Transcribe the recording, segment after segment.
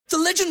The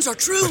legends are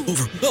true.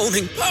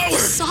 Overwhelming power!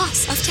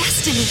 Sauce of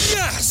destiny.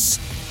 Yes!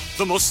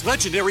 The most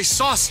legendary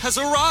sauce has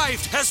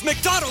arrived as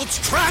McDonald's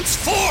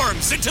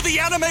transforms into the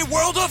anime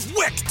world of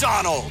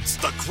WickDonald's.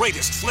 The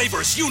greatest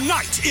flavors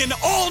unite in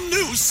all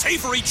new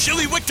savory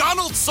chili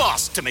McDonald's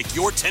sauce to make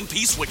your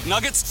 10-piece Wick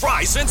Nuggets,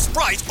 fries, and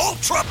Sprite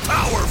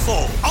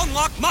ultra-powerful.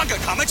 Unlock manga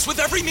comics with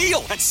every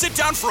meal and sit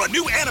down for a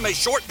new anime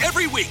short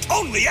every week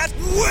only at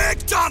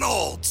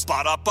WickDonald's.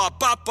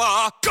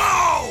 Ba-da-ba-ba-ba,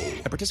 go!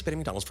 At participating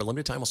McDonald's for a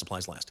limited time while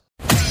supplies last.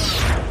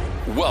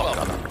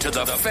 Welcome to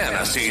the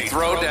Fantasy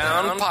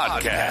Throwdown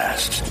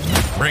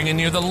Podcast, bringing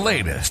you the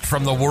latest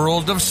from the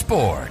world of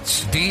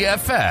sports,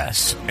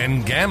 DFS,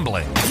 and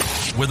gambling.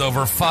 With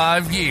over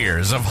 5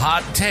 years of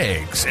hot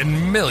takes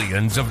and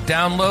millions of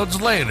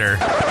downloads later,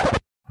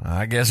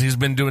 I guess he's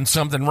been doing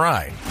something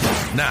right.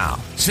 Now,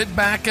 sit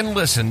back and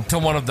listen to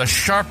one of the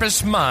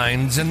sharpest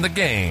minds in the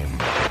game.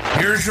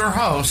 Here's your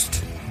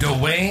host,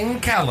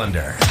 Dwayne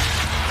Callender.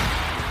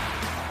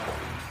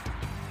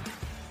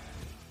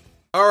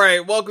 All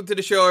right, welcome to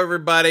the show,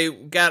 everybody.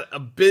 We've got a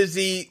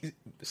busy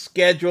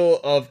schedule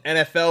of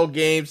NFL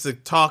games to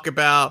talk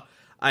about.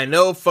 I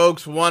know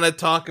folks want to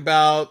talk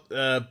about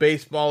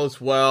baseball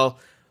as well.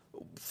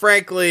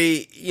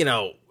 Frankly, you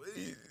know,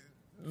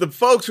 the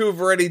folks who have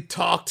already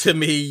talked to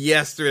me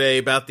yesterday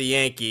about the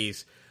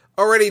Yankees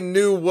already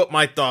knew what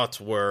my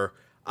thoughts were.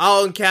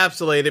 I'll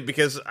encapsulate it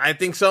because I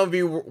think some of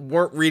you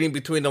weren't reading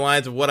between the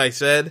lines of what I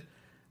said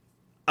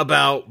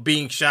about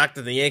being shocked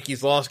that the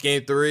Yankees lost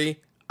Game 3.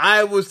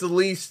 I was the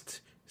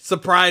least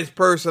surprised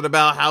person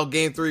about how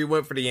Game 3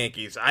 went for the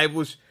Yankees. I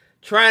was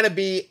trying to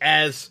be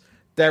as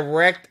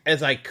direct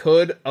as I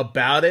could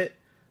about it,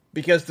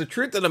 because the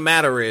truth of the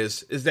matter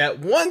is that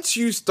once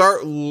you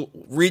start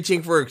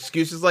reaching for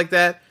excuses like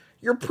that,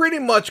 you're pretty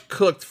much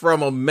cooked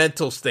from a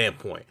mental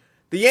standpoint.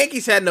 The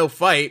Yankees had no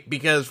fight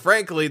because,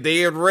 frankly, they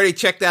had already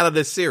checked out of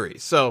this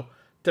series. So,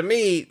 to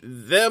me,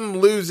 them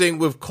losing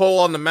with Cole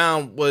on the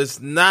mound was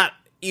not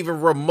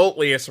even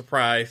remotely a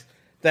surprise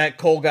that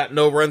Cole got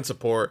no run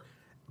support.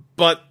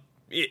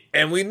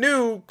 And we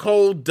knew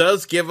Cole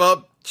does give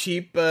up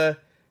cheap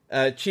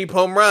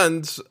home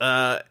runs,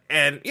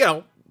 and, you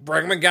know,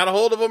 Bregman got a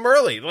hold of him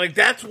early. Like,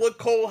 that's what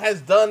Cole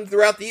has done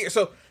throughout the year.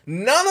 So,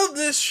 none of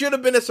this should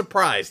have been a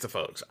surprise to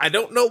folks. I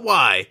don't know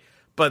why,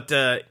 but,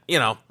 you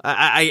know,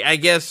 I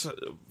guess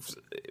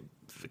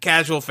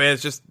casual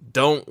fans just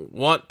don't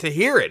want to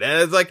hear it.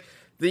 And it's like,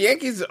 the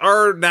Yankees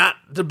are not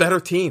the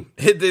better team.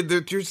 They're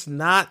just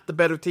not the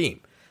better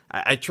team.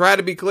 I try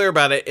to be clear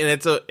about it, and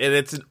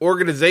it's an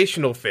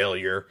organizational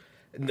failure,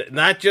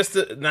 not just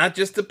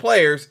the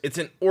players. It's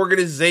an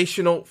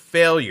organizational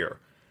failure,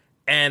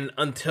 and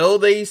until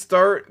they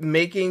start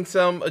making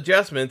some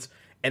adjustments,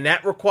 and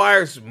that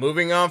requires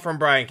moving on from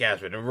Brian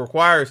Cashman, it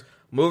requires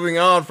moving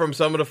on from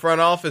some of the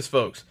front office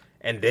folks,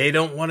 and they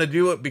don't want to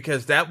do it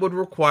because that would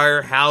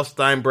require Hal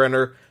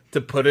Steinbrenner to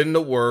put in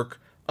the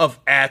work of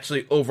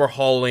actually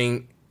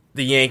overhauling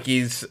the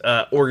Yankees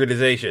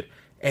organization.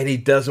 And he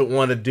doesn't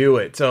want to do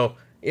it. So,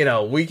 you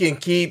know, we can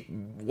keep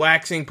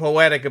waxing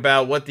poetic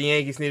about what the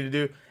Yankees need to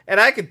do. And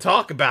I could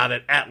talk about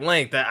it at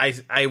length.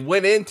 I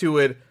went into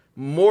it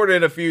more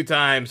than a few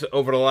times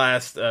over the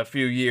last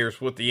few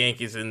years with the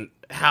Yankees and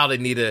how they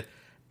need to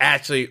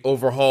actually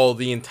overhaul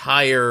the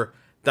entire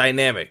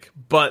dynamic.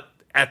 But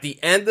at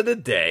the end of the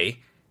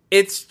day,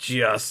 it's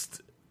just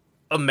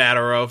a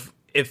matter of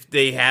if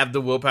they have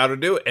the willpower to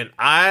do it. And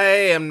I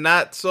am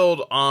not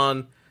sold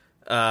on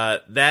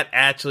that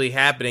actually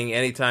happening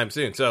anytime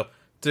soon. So,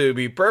 to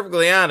be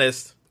perfectly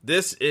honest,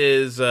 this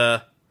is,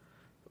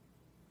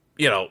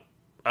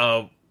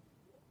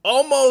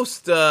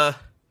 almost a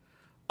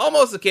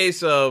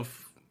case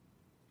of,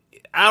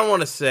 I don't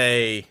want to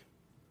say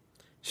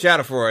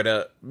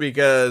Schadenfreude,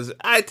 because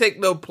I take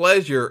no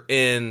pleasure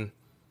in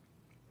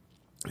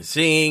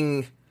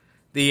seeing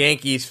the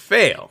Yankees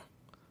fail.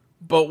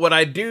 But what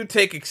I do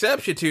take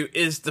exception to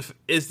is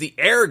the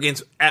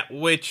arrogance at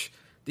which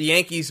the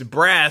Yankees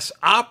brass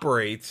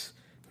operates,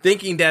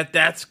 thinking that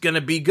that's going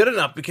to be good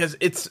enough, because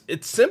it's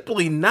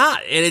simply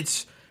not. And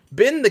it's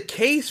been the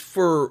case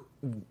for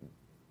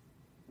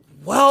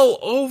well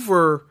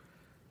over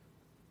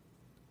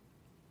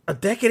a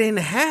decade and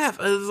a half.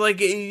 It's like,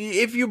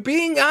 if you're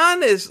being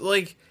honest,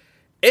 like,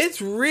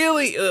 it's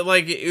really,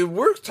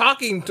 we're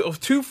talking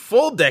 2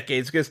 full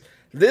decades, because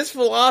this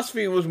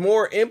philosophy was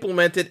more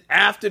implemented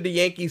after the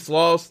Yankees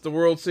lost the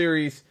World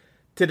Series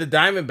to the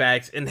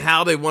Diamondbacks, and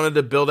how they wanted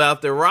to build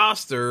out their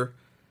roster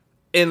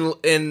in lieu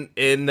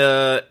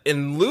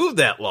of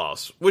that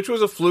loss, which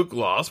was a fluke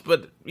loss.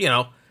 But, you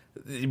know,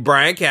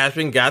 Brian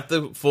Cashman got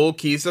the full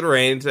keys to the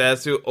reins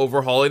as to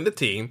overhauling the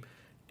team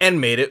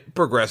and made it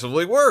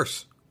progressively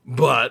worse.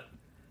 But,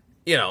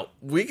 you know,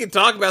 we can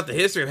talk about the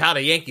history of how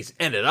the Yankees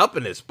ended up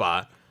in this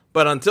spot,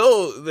 but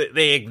until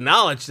they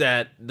acknowledge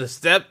that the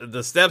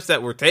steps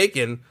that were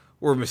taken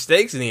were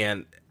mistakes in the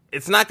end,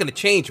 it's not going to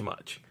change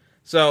much.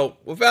 So,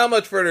 without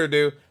much further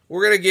ado,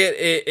 we're going to get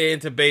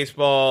into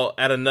baseball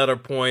at another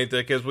point,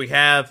 because we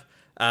have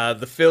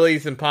The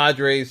Phillies and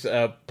Padres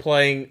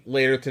playing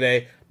later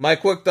today. My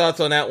quick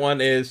thoughts on that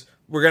one is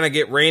we're going to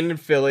get rain in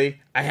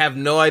Philly. I have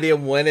no idea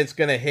when it's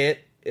going to hit.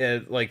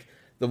 Like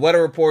the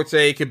weather reports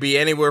say it could be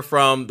anywhere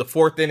from the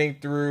 4th inning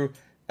through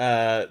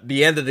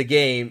the end of the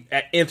game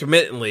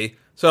intermittently.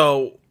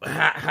 So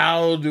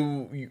how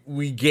do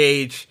we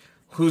gauge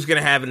who's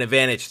going to have an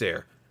advantage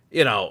there?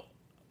 You know,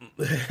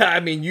 I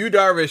mean, Yu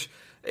Darvish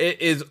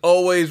is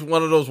always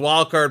one of those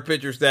wild card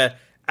pitchers that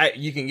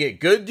you can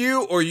get good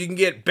Yu or you can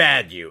get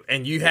bad Yu,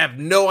 and you have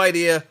no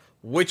idea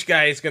which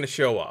guy is going to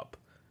show up.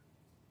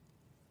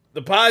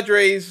 The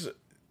Padres,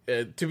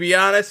 to be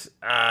honest,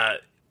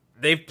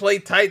 they've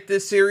played tight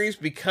this series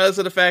because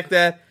of the fact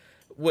that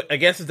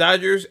against the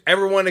Dodgers,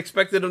 everyone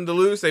expected them to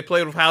lose. They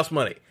played with house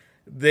money.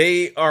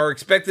 They are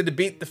expected to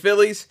beat the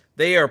Phillies.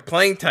 They are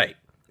playing tight.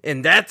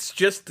 And that's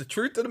just the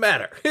truth of the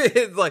matter.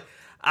 It's like,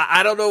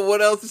 I don't know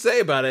what else to say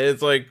about it.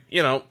 It's like,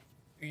 you know,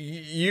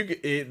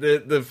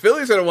 the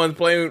Phillies are the ones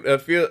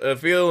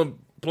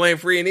playing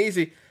free and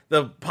easy.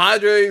 The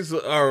Padres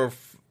are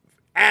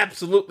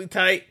absolutely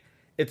tight.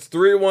 It's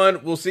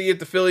 3-1. We'll see if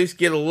the Phillies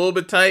get a little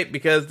bit tight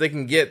because they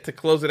can get to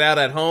close it out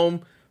at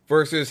home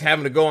versus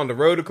having to go on the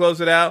road to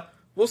close it out.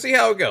 We'll see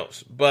how it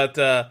goes. But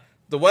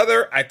the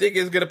weather, I think,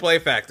 is going to play a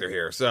factor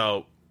here.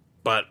 So,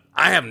 but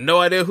I have no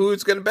idea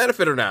who's going to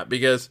benefit or not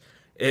because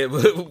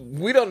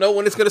we don't know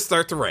when it's going to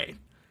start to rain.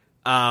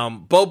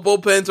 Both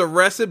bullpens are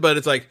rested, but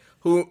it's like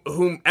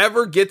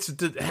whomever gets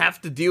to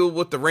have to deal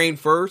with the rain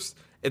first,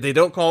 if they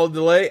don't call a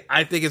delay,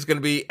 I think it's going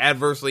to be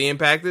adversely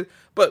impacted.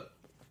 But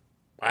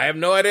I have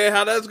no idea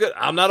how that's good.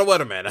 I'm not a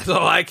weatherman,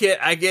 so I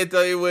can't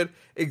tell you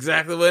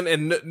exactly when,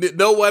 and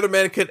no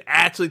weatherman could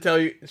actually tell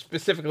you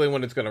specifically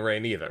when it's going to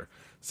rain either.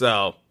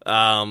 So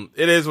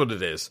it is what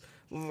it is.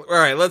 All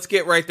right, let's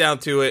get right down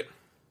to it.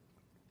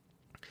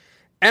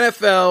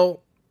 NFL,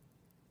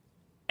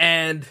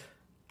 and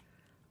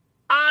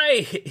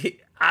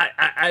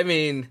I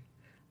mean,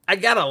 I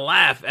gotta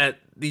laugh at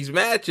these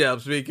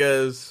matchups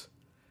because,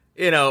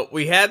 you know,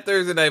 we had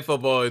Thursday Night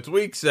Football. It's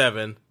Week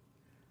 7.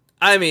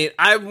 I mean,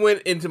 I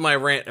went into my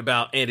rant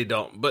about Andy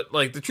Dalton, but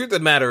like the truth of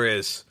the matter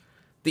is,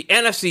 the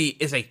NFC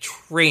is a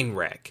train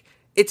wreck.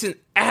 It's an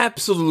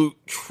absolute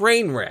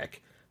train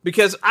wreck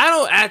because I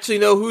don't actually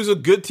know who's a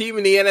good team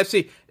in the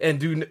NFC.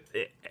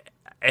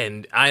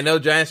 And I know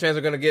Giants fans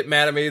are going to get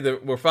mad at me.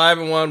 We're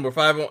 5-1. We're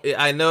 5-1.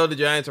 I know the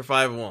Giants are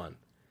 5-1.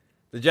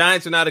 The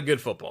Giants are not a good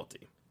football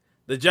team.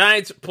 The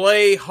Giants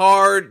play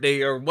hard.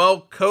 They are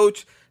well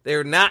coached. They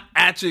are not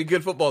actually a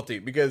good football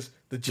team because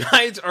the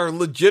Giants are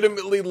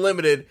legitimately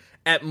limited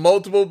at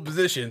multiple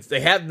positions.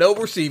 They have no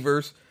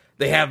receivers.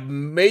 They have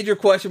major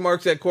question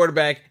marks at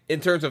quarterback in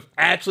terms of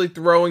actually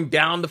throwing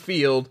down the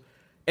field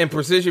and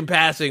precision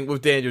passing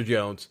with Daniel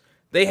Jones.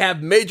 They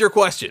have major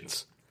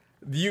questions.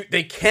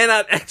 They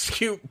cannot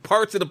execute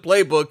parts of the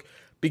playbook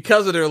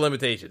because of their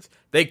limitations.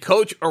 They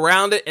coach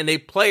around it and they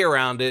play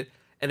around it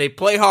and they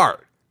play hard.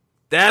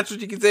 That's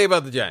what you can say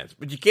about the Giants.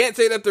 But you can't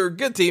say that they're a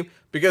good team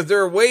because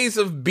there are ways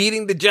of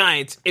beating the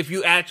Giants if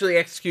you actually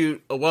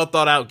execute a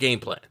well-thought-out game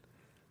plan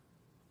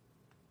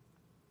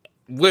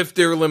with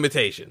their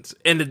limitations.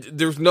 And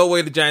there's no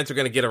way the Giants are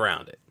going to get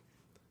around it.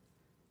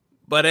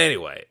 But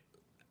anyway,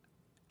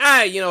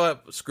 you know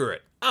what? Screw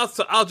it.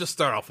 I'll just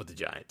start off with the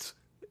Giants.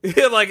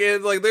 like they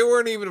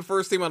weren't even the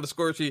first team on the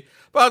score sheet,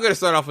 but I'm going to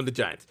start off with the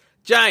Giants.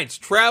 Giants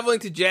traveling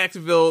to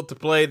Jacksonville to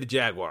play the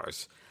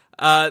Jaguars.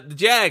 The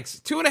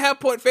Jags,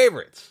 2.5-point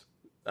favorites.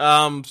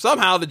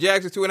 Somehow the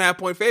Jags are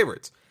 2.5-point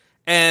favorites.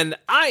 And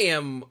I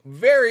am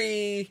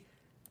very,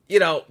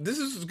 this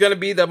is going to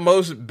be the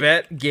most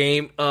bet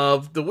game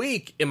of the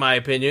week, in my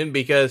opinion,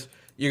 because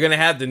you're going to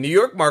have the New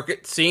York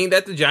market seeing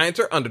that the Giants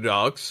are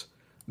underdogs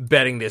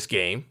betting this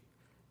game.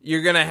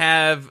 You're going to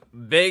have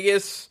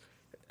Vegas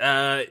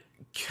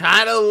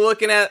kind of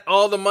looking at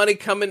all the money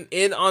coming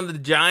in on the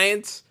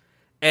Giants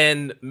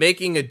and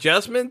making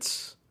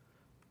adjustments.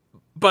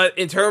 But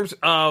in terms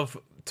of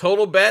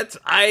total bets,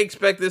 I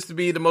expect this to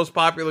be the most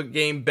popular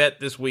game bet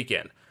this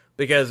weekend.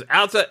 Because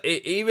outside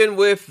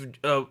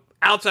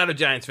of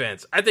Giants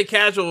fans, I think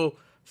casual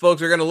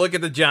folks are going to look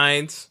at the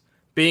Giants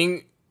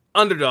being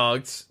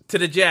underdogs to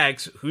the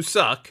Jags, who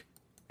suck.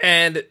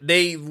 And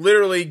they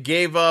literally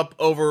gave up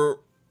over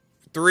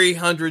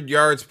 300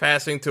 yards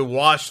passing to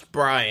Washed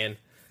Bryan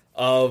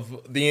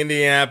of the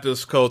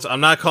Indianapolis Colts. I'm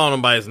not calling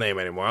him by his name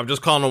anymore. I'm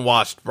just calling him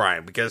Washed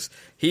Bryan because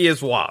he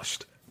is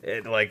washed.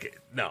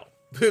 No.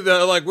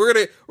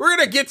 We're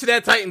gonna get to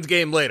that Titans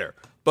game later.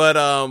 But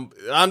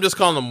I'm just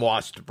calling him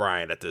Washed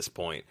Bryan at this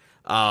point.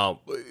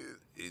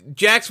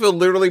 Jacksonville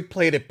literally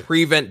played a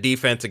prevent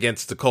defense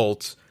against the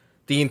Colts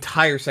the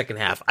entire second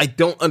half. I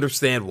don't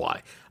understand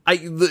why. I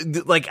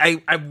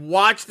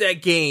watched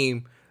that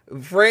game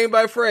frame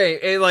by frame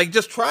and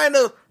just trying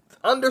to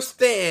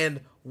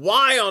understand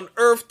why on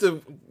earth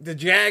the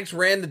Jags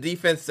ran the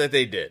defense that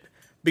they did,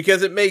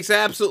 because it makes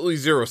absolutely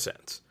zero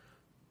sense.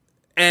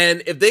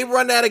 And if they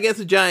run that against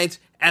the Giants,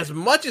 as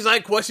much as I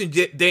question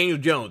Daniel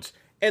Jones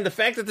and the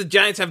fact that the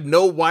Giants have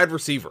no wide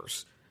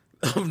receivers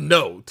of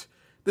note,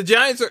 the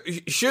Giants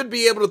should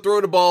be able to throw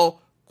the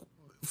ball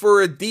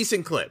for a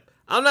decent clip.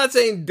 I'm not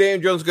saying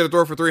Daniel Jones is going to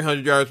throw for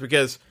 300 yards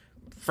because,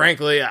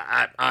 frankly,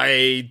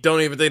 I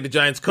don't even think the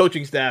Giants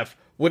coaching staff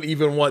would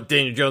even want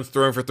Daniel Jones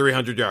throwing for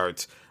 300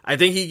 yards. I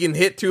think he can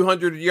hit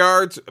 200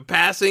 yards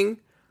passing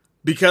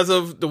because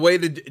of the way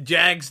the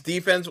Jags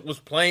defense was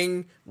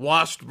playing,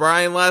 washed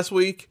Brian last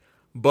week.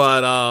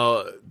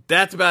 But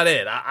that's about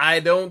it.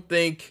 I don't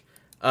think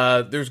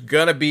there's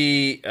going to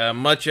be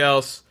much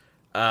else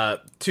to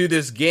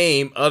this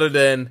game other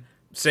than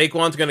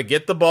Saquon's going to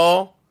get the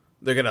ball.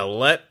 They're going to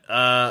let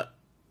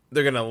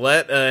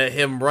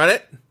him run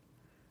it, and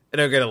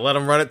they're going to let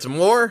him run it some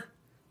more.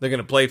 They're going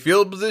to play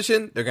field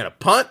position. They're going to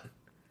punt.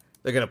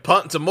 They're going to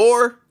punt some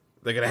more.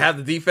 They're going to have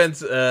the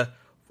defense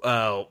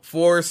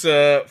force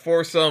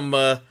some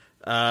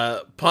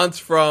punts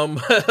from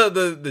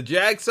the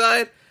Jag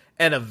side,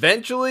 and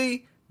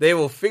eventually they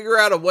will figure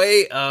out a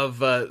way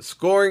of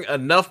scoring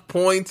enough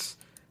points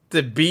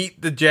to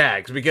beat the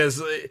Jags. Because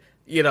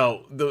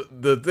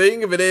the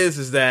thing of it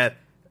is that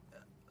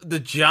the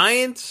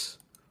Giants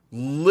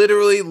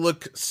literally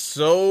look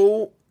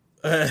so.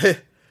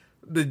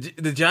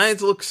 The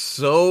Giants look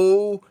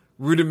so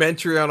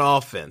rudimentary on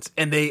offense,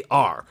 and they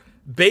are.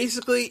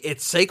 Basically,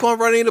 it's Saquon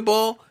running the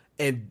ball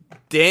and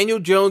Daniel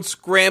Jones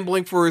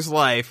scrambling for his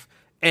life,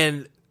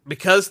 and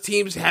because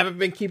teams haven't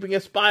been keeping a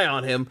spy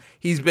on him,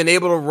 he's been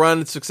able to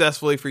run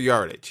successfully for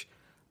yardage.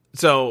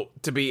 So,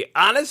 to be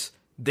honest,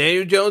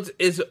 Daniel Jones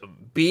is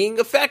being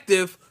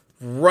effective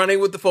running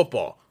with the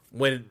football.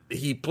 When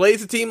he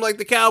plays a team like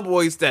the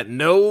Cowboys that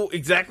know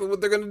exactly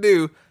what they're going to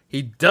do,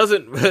 he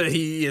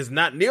is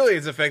not nearly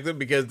as effective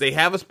because they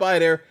have a spy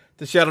there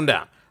to shut him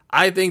down.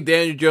 I think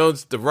Daniel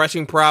Jones, the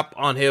rushing prop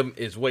on him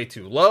is way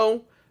too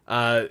low.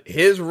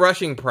 His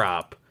rushing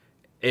prop,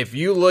 if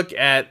you look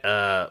at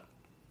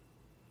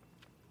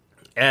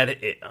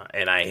it,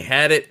 and I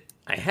had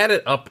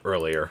it up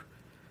earlier.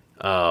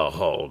 Oh,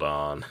 hold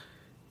on.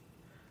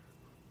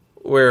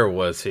 Where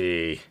was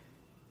he?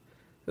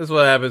 This is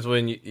what happens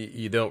when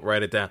you don't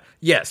write it down.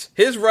 Yes,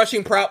 his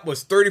rushing prop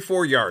was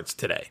 34 yards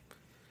today.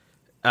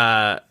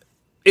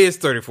 Is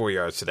 34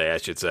 yards today, I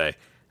should say.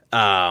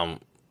 I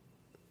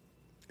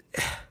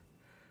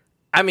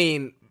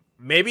mean,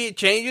 maybe it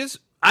changes.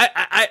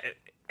 I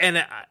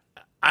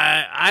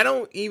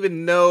don't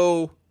even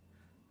know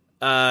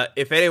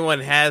if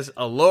anyone has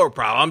a lower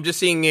prop. I'm just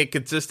seeing it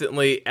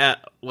consistently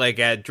at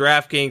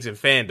DraftKings and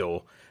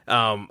FanDuel.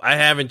 I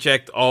haven't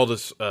checked all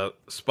the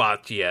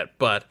spots yet,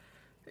 but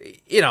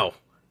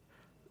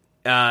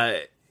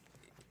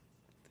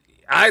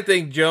I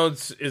think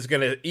Jones is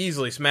going to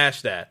easily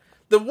smash that.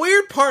 The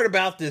weird part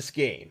about this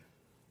game,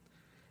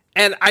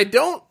 and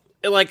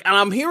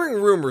I'm hearing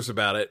rumors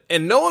about it,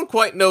 and no one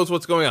quite knows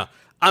what's going on.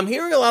 I'm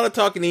hearing a lot of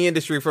talk in the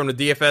industry from the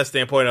DFS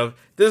standpoint of,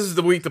 this is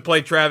the week to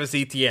play Travis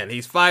Etienne.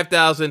 He's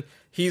 5,000.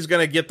 He's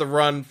going to get the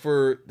run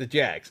for the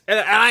Jags. And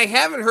I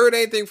haven't heard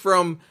anything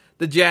from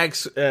the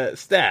Jags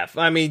staff.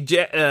 I mean,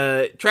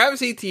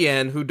 Travis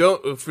Etienne,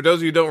 for those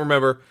of you who don't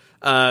remember,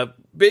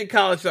 big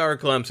college star at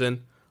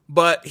Clemson,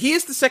 but he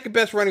is the second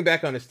best running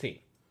back on his team.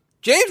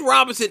 James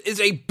Robinson is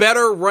a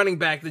better running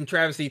back than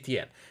Travis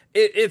Etienne.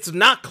 It's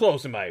not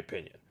close, in my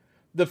opinion.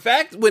 The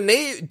fact when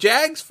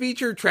Jags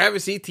feature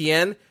Travis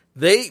Etienne,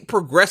 they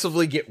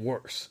progressively get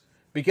worse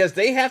because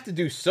they have to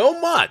do so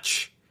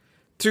much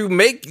to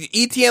make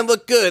Etienne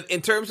look good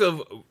in terms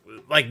of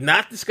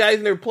not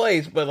disguising their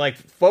plays, but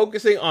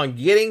focusing on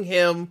getting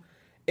him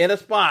in a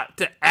spot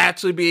to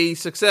actually be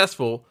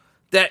successful,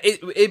 that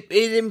it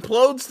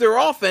implodes their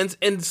offense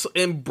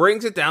and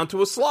brings it down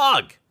to a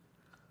slog.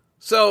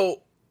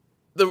 So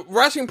the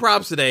rushing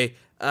props today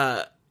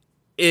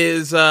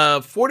is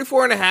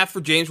 44.5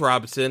 for James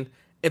Robinson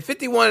and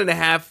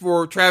 51.5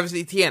 for Travis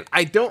Etienne.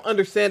 I don't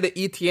understand the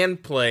Etienne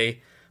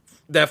play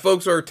that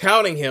folks are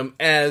touting him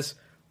as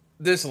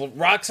this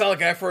rock solid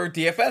guy for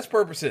DFS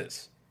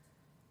purposes.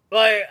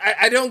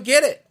 I don't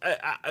get it.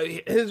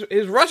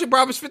 His rushing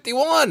prop is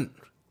 51.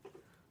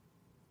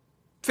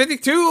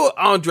 52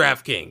 on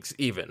DraftKings,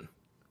 even.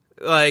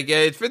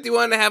 It's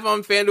 51.5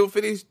 on FanDuel,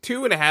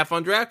 52.5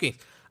 on DraftKings.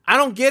 I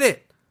don't get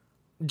it.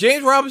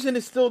 James Robinson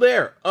is still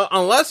there.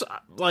 Unless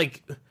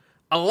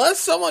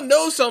someone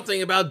knows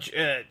something about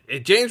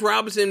James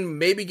Robinson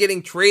maybe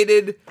getting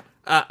traded.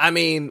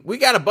 We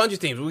got a bunch of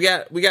teams. We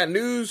got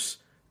news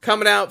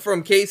coming out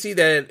from Casey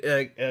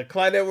that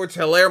Clyde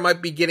Edwards-Helaire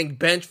might be getting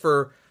benched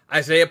for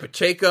Isaiah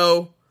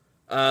Pacheco.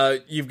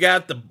 You've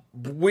got the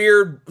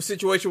weird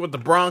situation with the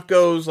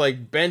Broncos,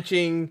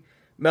 benching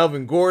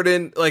Melvin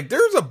Gordon.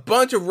 There's a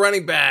bunch of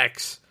running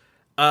backs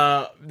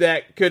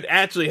that could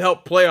actually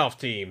help playoff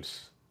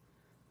teams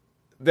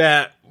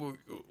that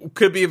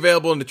could be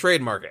available in the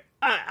trade market.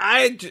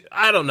 I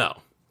don't know.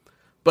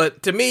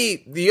 But to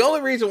me, the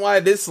only reason why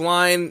this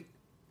line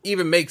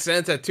even makes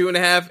sense at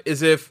 2.5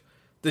 is if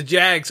the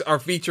Jags are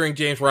featuring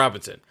James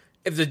Robinson.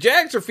 If the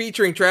Jags are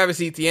featuring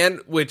Travis Etienne,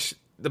 which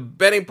the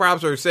betting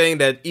props are saying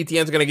that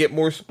Etienne's going to get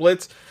more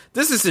splits,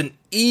 this is an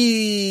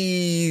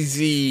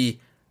easy,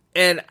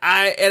 and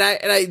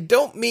I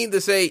don't mean to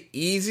say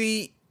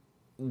easy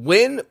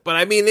win, but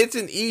I mean it's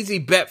an easy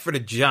bet for the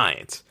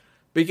Giants.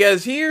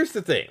 Because here's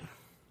the thing.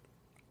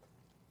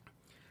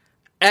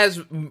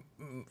 As,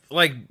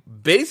 like,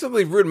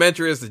 basically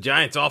rudimentary as the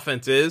Giants'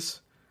 offense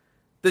is,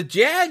 the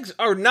Jags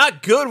are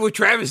not good with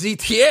Travis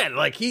Etienne.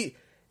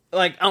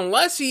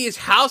 Unless he is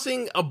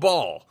housing a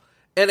ball.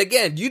 And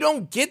again, you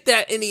don't get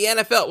that in the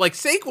NFL. Like,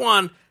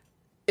 Saquon,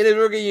 in his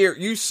rookie year,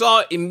 you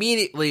saw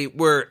immediately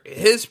where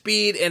his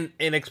speed and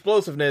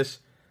explosiveness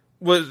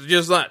was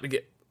just not.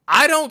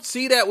 I don't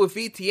see that with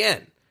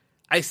Etienne.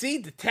 I see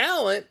the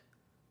talent,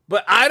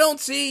 but I don't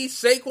see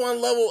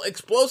Saquon level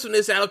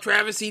explosiveness out of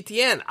Travis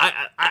Etienne.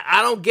 I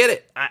don't get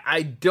it.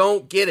 I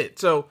don't get it.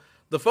 So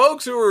the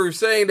folks who are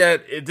saying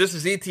that this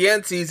is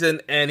Etienne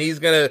season and he's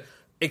gonna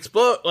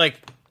explode, like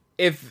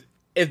if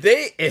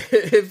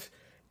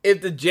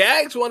the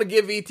Jags want to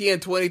give Etienne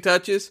 20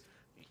 touches,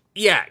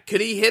 yeah,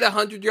 could he hit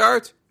 100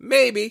 yards?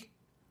 Maybe,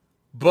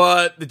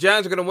 but the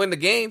Giants are gonna win the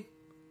game.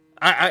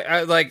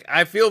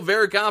 I feel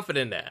very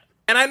confident in that.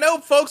 And I know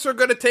folks are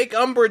going to take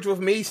umbrage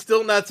with me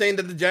still not saying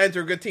that the Giants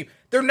are a good team.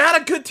 They're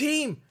not a good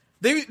team.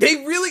 They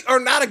really are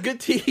not a good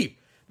team.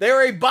 They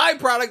are a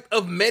byproduct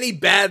of many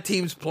bad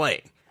teams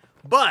playing.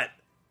 But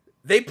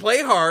they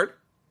play hard.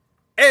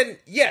 And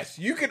yes,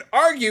 you can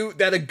argue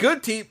that a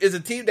good team is a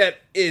team that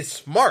is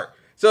smart.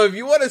 So if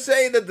you want to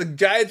say that the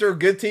Giants are a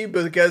good team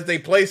because they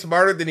play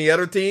smarter than the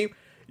other team,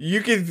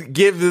 you can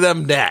give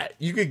them that.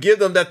 You can give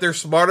them that they're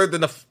smarter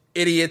than the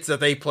idiots that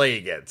they play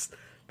against.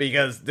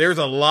 Because there's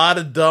a lot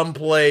of dumb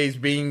plays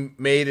being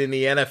made in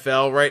the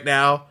NFL right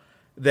now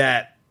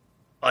that,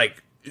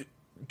 like,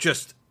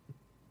 just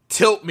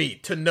tilt me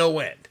to no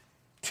end.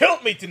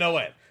 Tilt me to no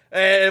end.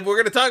 And we're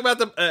going to talk about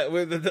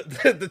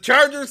the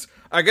Chargers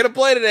are going to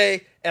play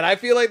today, and I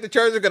feel like the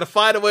Chargers are going to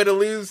find a way to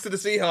lose to the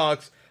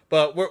Seahawks,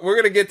 but we're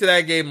going to get to that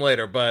game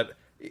later. But,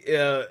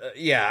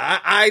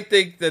 I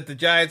think that the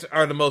Giants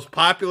are the most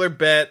popular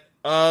bet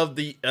of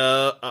the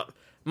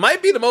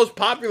might be the most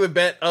popular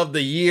bet of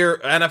the year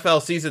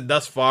NFL season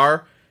thus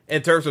far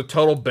in terms of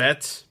total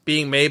bets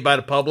being made by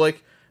the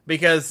public,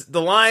 because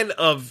the line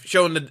of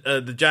showing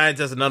the Giants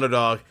as an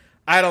underdog,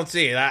 I don't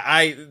see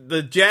it.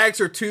 The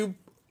Jags are too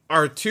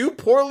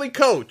poorly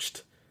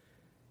coached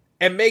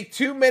and make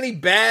too many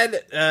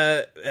bad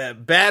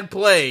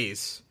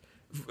plays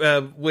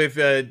with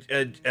that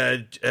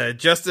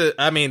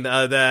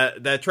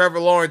Trevor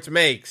Lawrence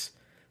makes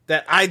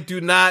that I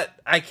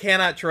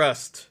cannot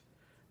trust.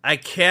 I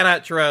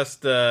cannot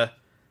trust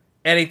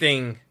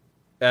anything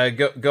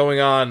going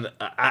on.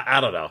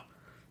 I don't know.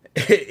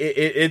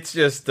 It's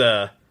just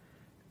kind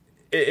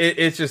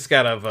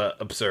of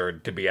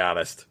absurd, to be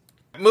honest.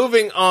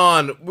 Moving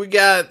on, we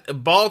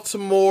got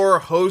Baltimore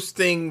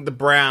hosting the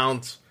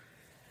Browns.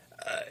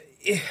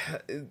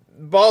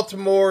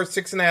 Baltimore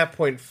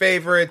 6.5-point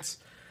favorites.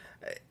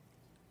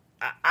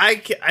 I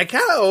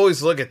kind of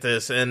always look at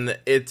this, and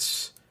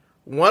it's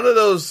one of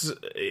those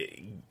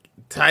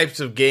types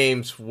of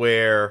games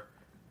where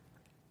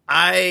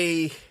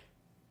I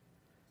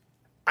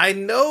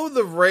know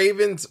the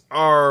Ravens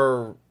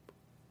are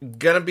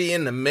gonna be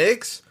in the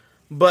mix,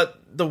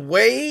 but the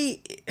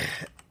way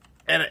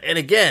and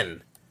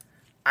again,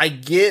 I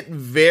get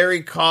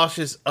very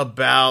cautious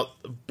about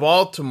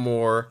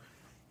Baltimore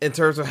in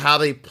terms of how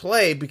they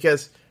play,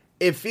 because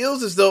it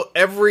feels as though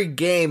every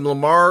game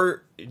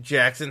Lamar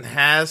Jackson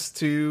has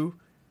to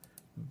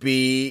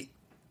be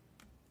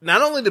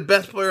not only the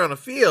best player on the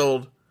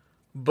field,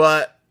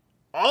 but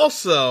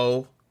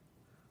also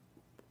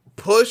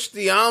push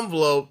the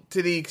envelope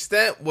to the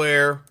extent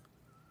where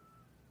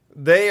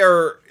they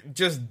are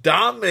just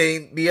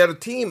dominating the other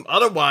team.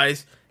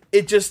 Otherwise,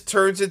 it just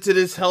turns into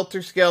this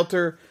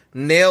helter-skelter,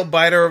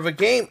 nail-biter of a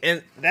game.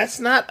 And that's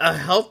not a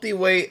healthy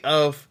way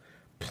of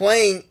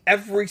playing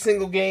every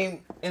single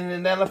game in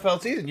an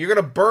NFL season. You're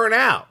going to burn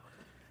out.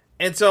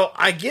 And so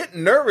I get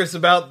nervous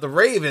about the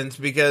Ravens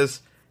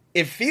because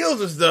it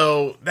feels as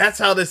though that's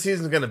how this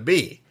season's going to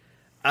be.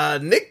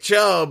 Nick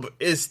Chubb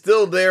is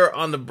still there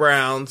on the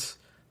Browns.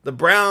 The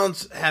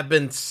Browns have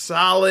been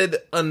solid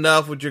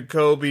enough with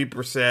Jacoby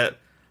Brissett.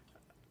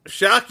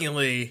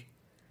 Shockingly,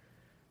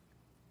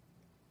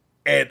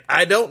 and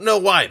I don't know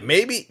why.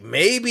 Maybe,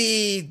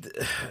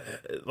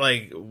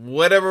 like,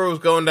 whatever was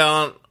going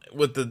down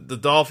with the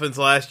Dolphins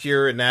last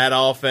year in that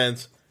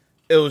offense,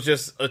 it was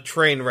just a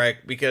train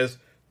wreck, because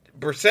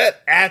Brissett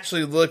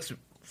actually looks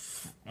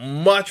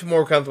much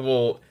more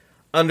comfortable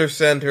under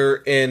center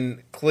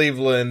in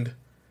Cleveland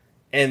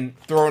and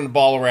throwing the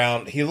ball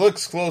around. He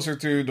looks closer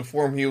to the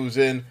form he was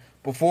in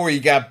before he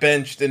got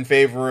benched in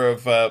favor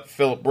of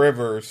Phillip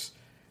Rivers.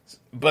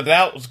 But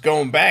that was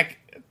going back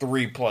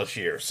 3+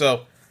 years.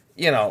 So,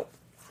 you know,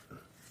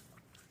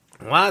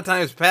 a lot of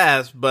times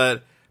passed,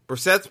 but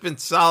Brissett's been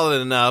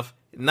solid enough.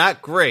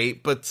 Not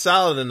great, but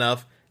solid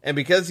enough. And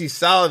because he's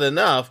solid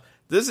enough,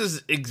 this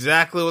is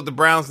exactly what the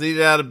Browns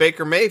needed out of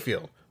Baker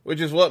Mayfield,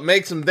 which is what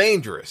makes him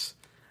dangerous.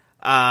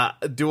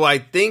 Do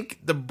I think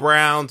the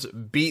Browns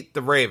beat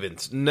the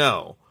Ravens?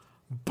 No.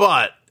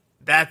 But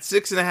that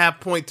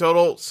 6.5-point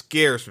total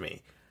scares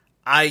me.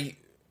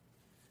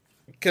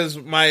 Because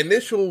my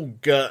initial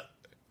gut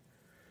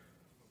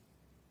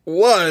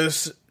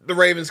was the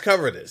Ravens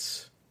cover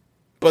this.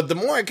 But the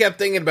more I kept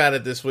thinking about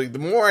it this week, the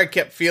more I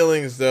kept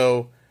feeling as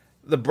though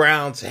the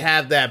Browns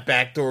have that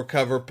backdoor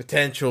cover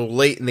potential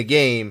late in the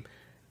game,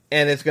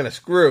 and it's going to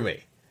screw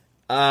me.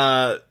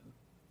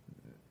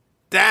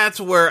 That's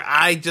where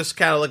I just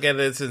kind of look at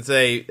this and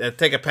say,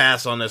 take a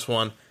pass on this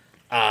one.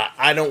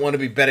 I don't want to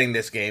be betting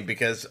this game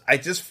because I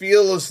just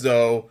feel as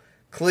though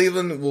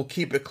Cleveland will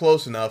keep it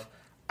close enough.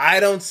 I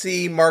don't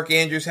see Mark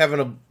Andrews having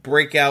a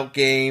breakout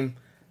game.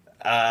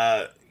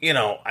 I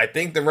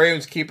think the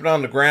Ravens keep it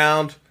on the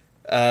ground.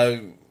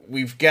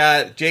 We've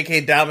got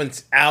J.K.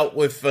 Dobbins out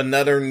with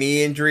another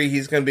knee injury.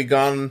 He's going to be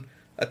gone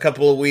a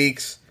couple of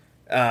weeks.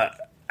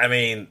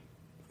 The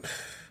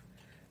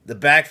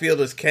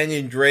backfield is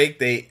Kenyon Drake.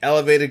 They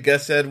elevated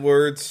Gus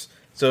Edwards.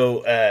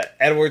 So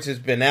Edwards has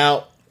been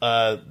out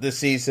this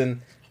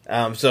season.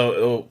 So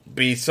it'll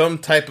be some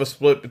type of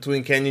split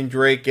between Kenyon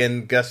Drake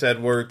and Gus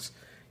Edwards.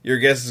 Your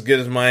guess is as good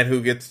as mine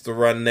who gets the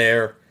run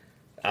there.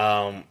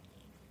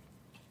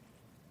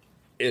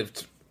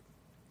 If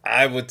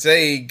I would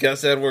say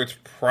Gus Edwards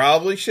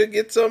probably should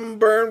get some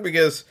burn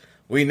because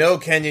we know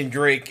Kenyon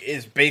Drake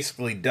is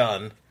basically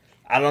done.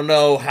 I don't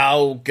know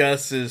how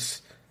Gus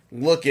is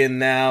looking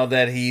now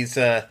that he's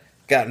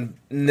gotten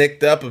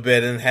nicked up a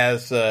bit and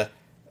has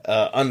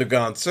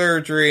undergone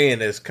surgery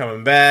and is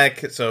coming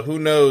back. So who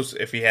knows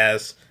if he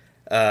has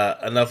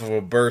enough of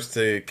a burst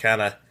to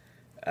kind of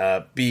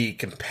be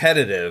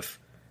competitive.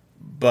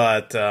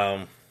 But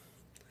I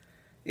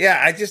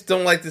just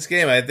don't like this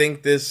game. I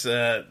think this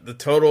the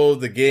total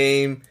of the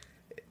game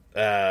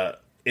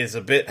is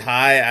a bit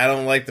high. I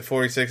don't like the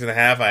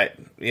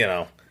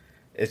 46.5.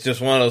 It's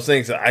just one of those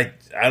things. I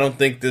don't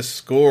think this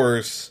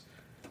scores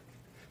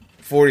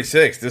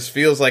 46. This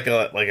feels like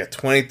a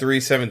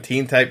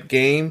 23-17 type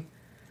game.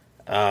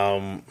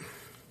 I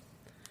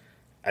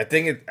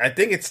think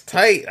it's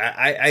tight.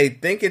 I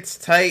think it's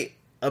tight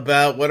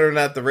about whether or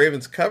not the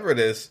Ravens cover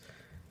this.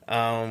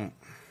 I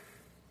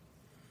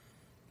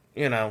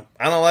don't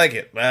like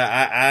it.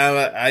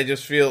 I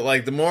just feel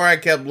like the more I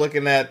kept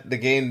looking at the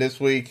game this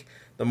week,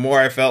 the more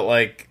I felt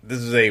like this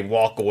is a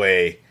walk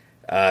away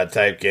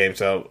type game.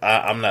 So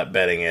I'm not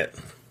betting it.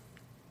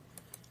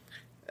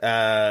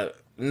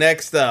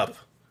 Next up,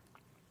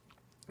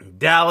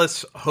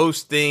 Dallas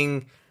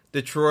hosting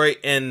Detroit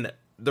and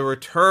the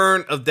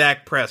return of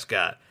Dak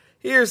Prescott.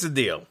 Here's the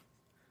deal.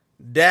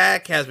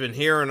 Dak has been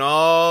hearing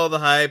all the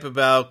hype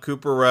about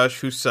Cooper Rush,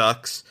 who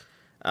sucks,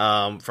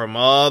 from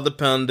all the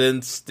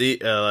pundits,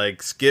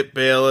 like Skip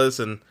Bayless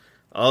and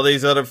all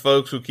these other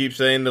folks who keep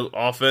saying the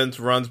offense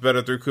runs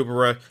better through Cooper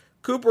Rush.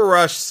 Cooper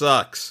Rush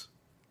sucks.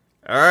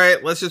 All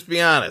right, let's just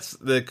be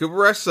honest. The Cooper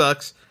Rush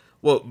sucks.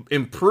 What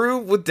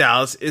improved with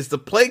Dallas is the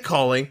play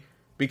calling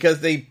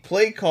because they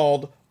play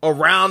called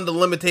around the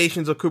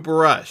limitations of Cooper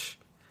Rush.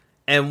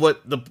 And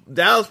what the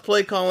Dallas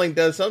play calling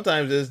does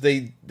sometimes is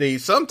they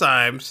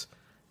sometimes,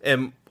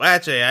 and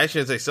actually I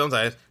shouldn't say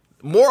sometimes,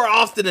 more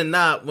often than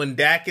not when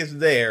Dak is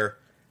there,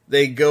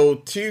 they go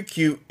too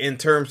cute in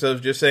terms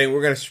of just saying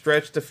we're going to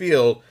stretch the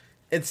field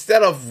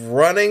instead of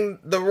running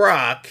the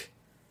rock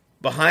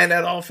behind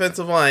that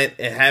offensive line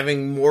and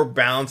having more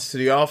balance to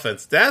the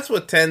offense. That's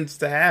what tends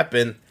to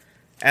happen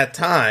at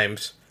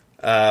times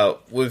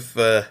with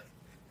the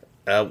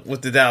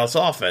Dallas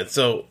offense.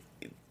 So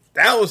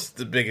that was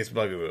the biggest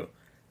bugaboo.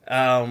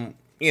 To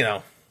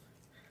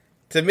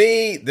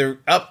me, they're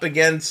up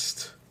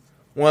against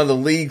one of the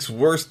league's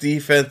worst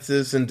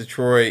defenses in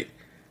Detroit.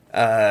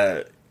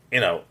 They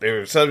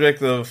were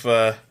subject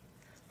of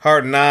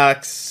hard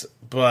knocks,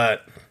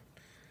 but,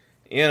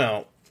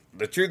 the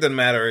truth of the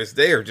matter is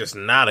they are just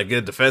not a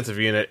good defensive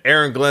unit.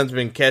 Aaron Glenn's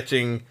been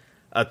catching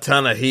a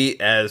ton of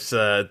heat as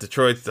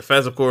Detroit's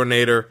defensive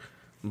coordinator,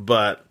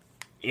 but,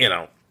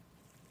 you're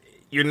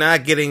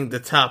not getting the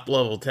top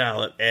level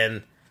talent.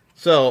 And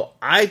so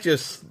I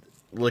just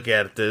look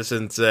at this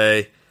and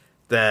say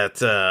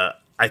that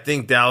I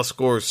think Dallas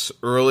scores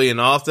early and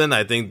often.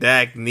 I think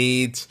Dak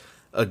needs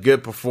a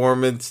good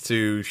performance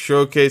to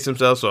showcase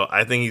himself. So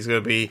I think he's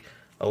going to be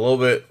a little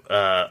bit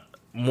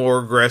more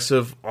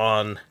aggressive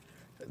on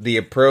the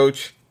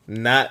approach.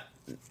 Not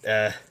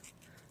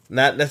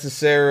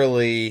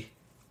necessarily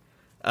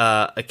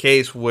a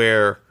case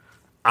where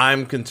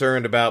I'm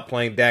concerned about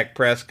playing Dak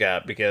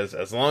Prescott because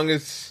as long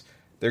as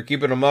they're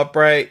keeping him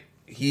upright,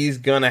 he's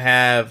going to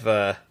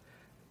have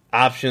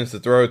options to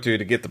throw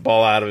to get the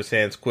ball out of his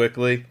hands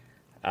quickly.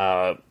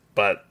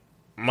 But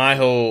my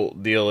whole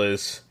deal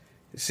is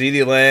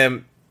CeeDee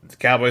Lamb, the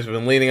Cowboys have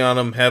been leaning on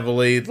him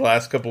heavily the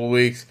last couple of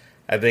weeks.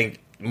 I think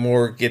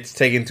more gets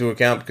taken into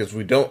account because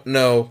we don't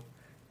know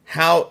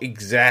how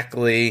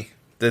exactly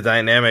the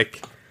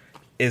dynamic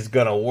is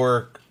going to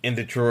work in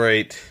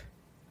Detroit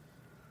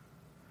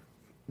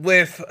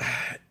with,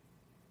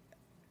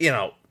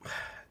 I'm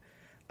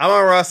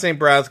on Ross St.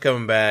 Brown's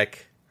coming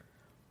back,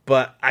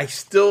 but I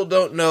still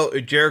don't know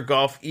if Jared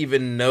Goff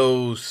even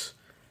knows,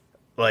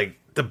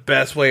 the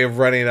best way of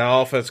running the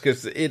offense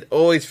because it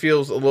always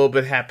feels a little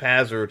bit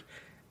haphazard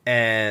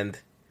and,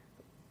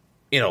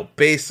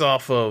 based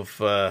off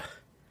of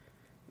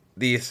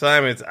the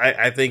assignments,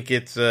 I think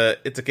it's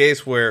a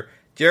case where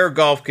Jared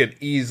Goff could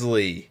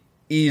easily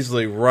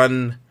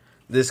run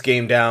this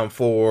game down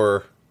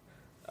for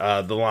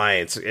the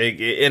Lions,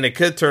 and it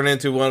could turn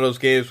into one of those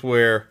games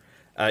where,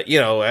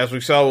 as we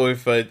saw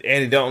with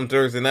Andy Dalton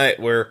Thursday night,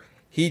 where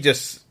he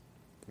just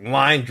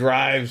line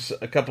drives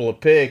a couple of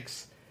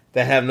picks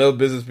that have no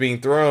business being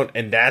thrown,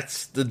 and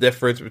that's the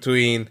difference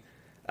between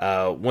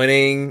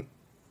winning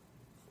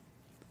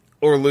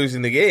or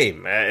losing the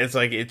game.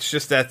 It's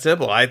just that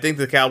simple. I think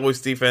the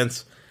Cowboys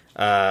defense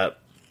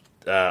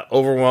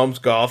overwhelms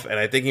Goff, and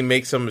I think he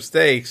makes some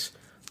mistakes.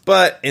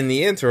 But in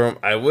the interim,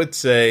 I would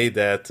say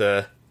that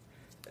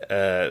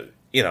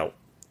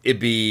it'd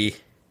be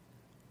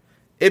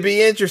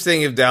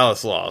interesting if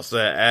Dallas lost.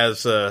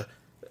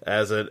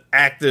 As an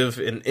active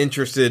and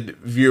interested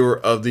viewer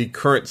of the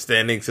current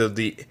standings of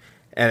the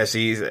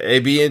NFC,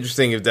 it'd be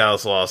interesting if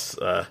Dallas lost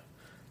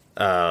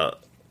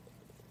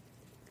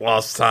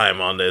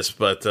time on this.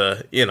 But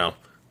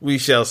we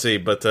shall see.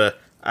 But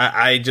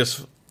I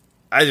just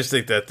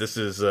think that this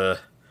is a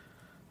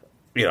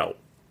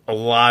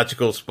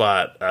logical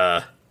spot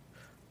to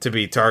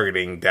be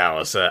targeting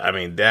Dallas.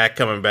 Dak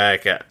coming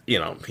back,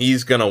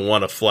 he's going to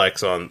want to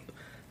flex on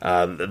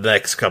the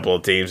next couple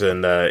of teams,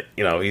 and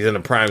he's in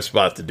a prime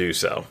spot to do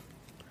so.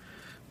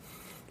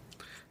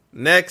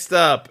 Next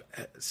up,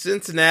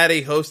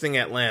 Cincinnati hosting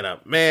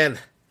Atlanta. Man,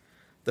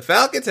 the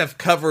Falcons have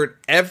covered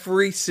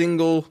every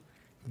single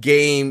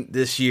game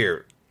this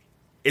year.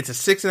 It's a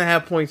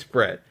 6.5 point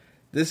spread.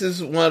 This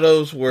is one of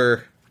those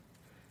where,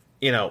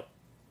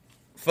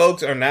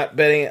 folks are not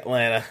betting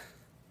Atlanta.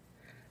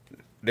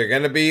 They're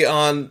going to be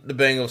on the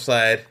Bengals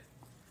side.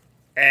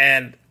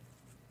 And,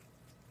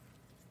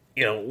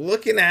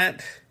 looking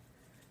at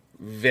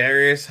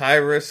various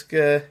high-risk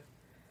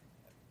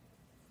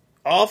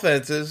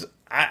offenses,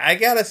 I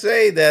got to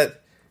say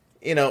that,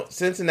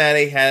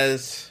 Cincinnati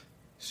has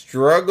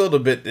struggled a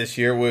bit this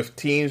year with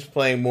teams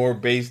playing more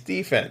base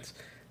defense.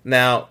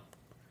 Now,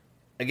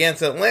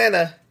 against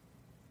Atlanta,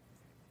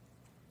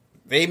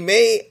 they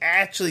may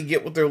actually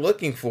get what they're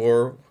looking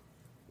for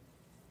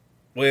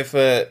with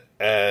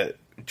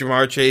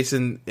Jamar Chase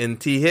and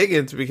T.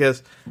 Higgins,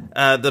 because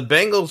the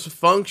Bengals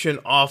function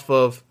off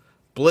of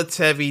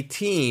blitz-heavy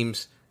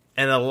teams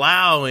and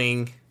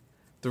allowing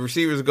the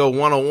receivers to go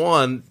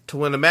one-on-one to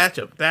win a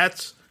matchup.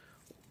 That's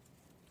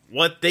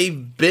what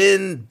they've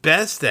been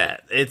best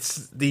at.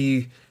 It's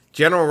the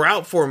general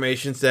route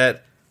formations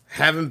that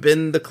haven't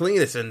been the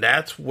cleanest, and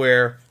that's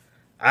where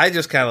I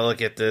just kind of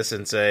look at this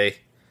and say,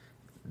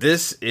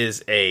 this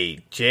is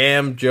a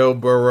jam Joe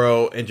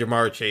Burrow and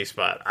Jamar Chase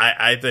spot.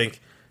 I think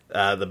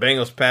the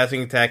Bengals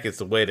passing attack is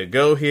the way to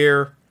go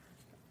here.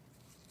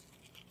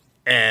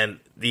 And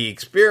the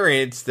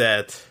experience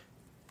that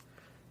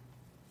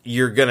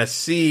you're going to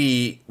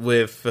see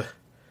with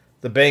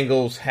the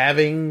Bengals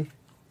having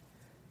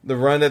the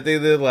run that they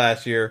did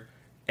last year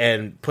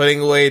and putting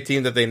away a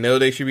team that they know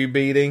they should be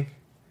beating,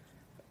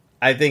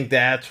 I think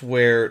that's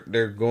where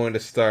they're going to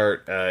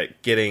start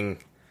getting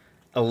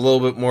a little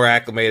bit more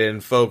acclimated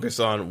and focus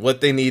on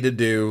what they need to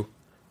do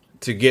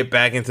to get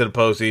back into the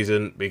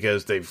postseason,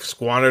 because they've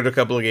squandered a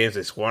couple of games.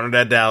 They squandered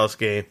that Dallas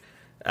game.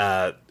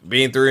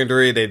 Being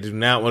 3-3, they do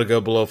not want to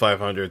go below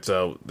 500,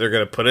 so they're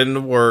going to put in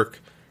the work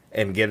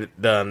and get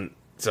it done.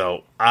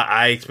 So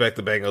I expect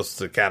the Bengals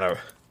to kind of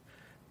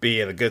be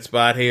in a good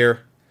spot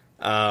here.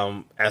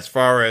 As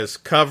far as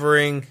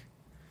covering,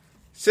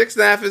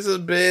 6.5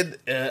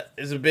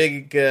 is a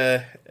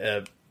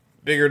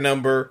bigger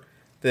number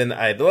than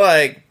I'd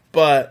like,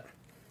 but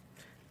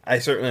I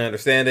certainly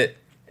understand it,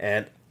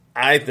 and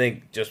I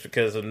think just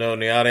because of knowing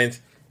the audience,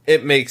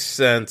 it makes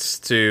sense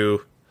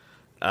to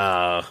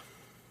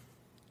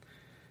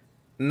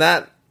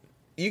not.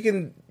 You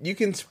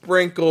can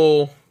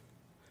sprinkle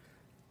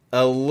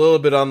a little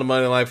bit on the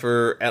money line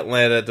for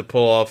Atlanta to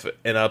pull off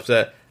an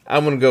upset.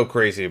 I'm going to go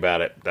crazy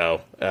about it,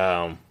 though.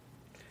 At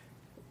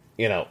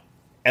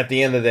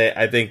the end of the day,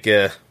 I think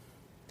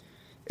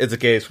it's a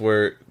case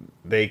where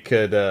they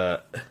could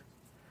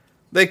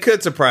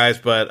surprise,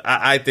 but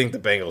I think the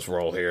Bengals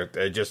roll here.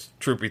 Just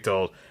truth be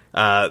told,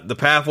 the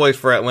pathways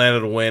for Atlanta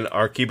to win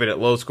are keeping it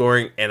low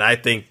scoring, and I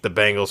think the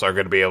Bengals are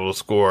going to be able to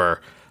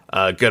score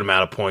a good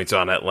amount of points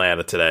on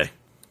Atlanta today.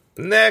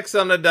 Next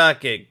on the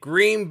docket,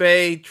 Green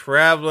Bay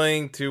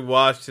traveling to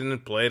Washington to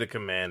play the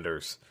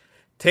Commanders.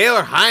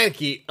 Taylor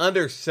Heineke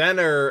under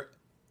center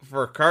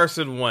for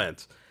Carson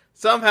Wentz.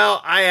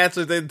 Somehow, I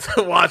actually think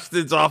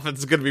Washington's offense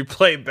is going to be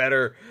played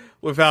better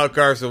without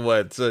Carson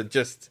Wentz.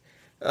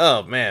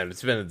 Oh man,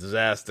 it's been a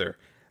disaster.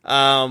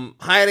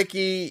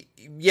 Heineke,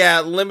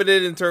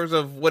 limited in terms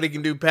of what he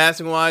can do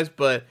passing-wise,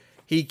 but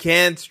he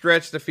can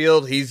stretch the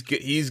field.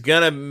 He's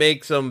going to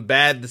make some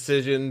bad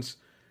decisions,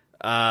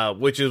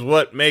 which is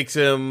what makes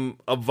him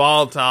a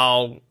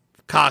volatile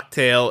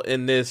cocktail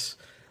in this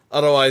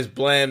otherwise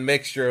bland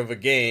mixture of a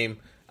game.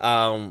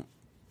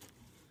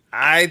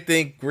 I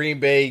think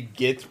Green Bay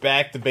gets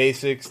back to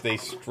basics. They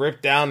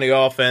strip down the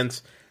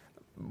offense.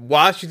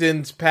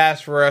 Washington's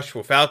pass rush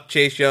without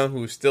Chase Young,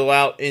 who's still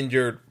out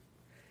injured,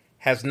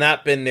 has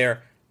not been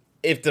there.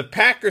 if the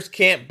Packers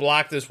can't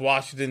block this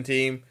Washington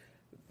team,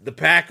 the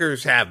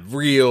Packers have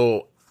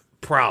real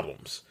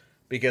problems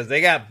because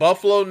they got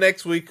Buffalo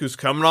next week, who's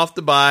coming off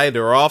the bye.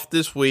 They're off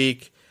this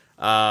week.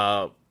 They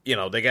got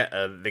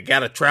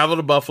to travel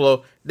to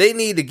Buffalo. They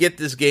need to get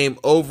this game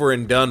over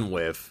and done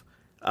with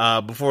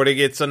before they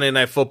get Sunday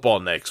Night Football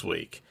next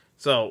week.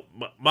 So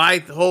my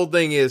whole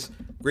thing is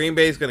Green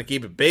Bay's going to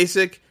keep it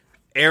basic.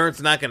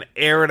 Aaron's not going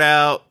to air it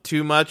out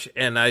too much,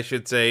 and I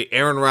should say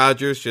Aaron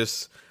Rodgers,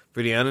 just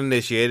for the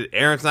uninitiated,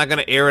 Aaron's not going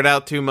to air it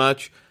out too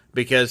much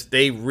because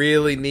they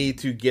really need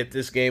to get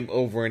this game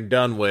over and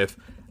done with.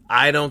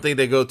 I don't think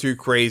they go too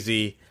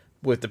crazy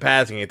with the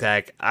passing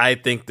attack. I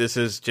think this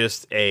is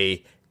just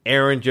a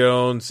Aaron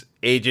Jones,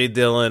 A.J.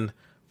 Dillon,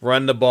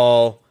 run the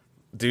ball,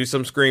 do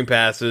some screen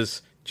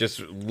passes, just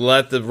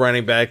let the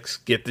running backs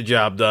get the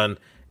job done,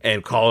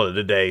 and call it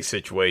a day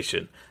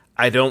situation.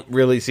 I don't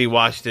really see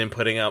Washington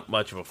putting up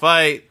much of a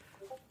fight,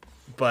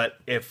 but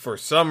if for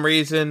some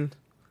reason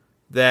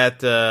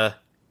that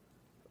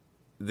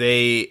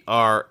they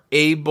are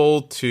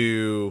able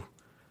to,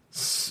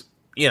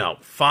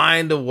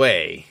 find a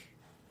way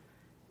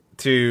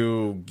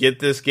to get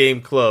this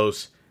game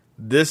close,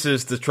 this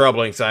is the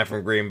troubling sign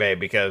from Green Bay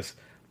because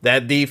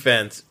that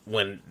defense,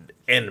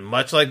 and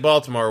much like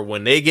Baltimore,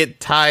 when they get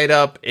tied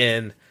up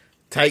in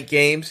tight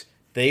games,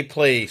 they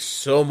play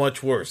so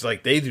much worse.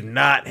 Like, they do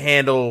not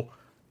handle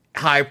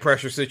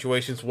high-pressure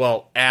situations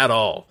well at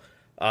all,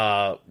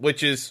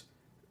 which is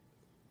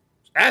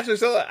actually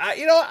so.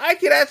 I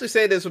could actually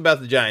say this about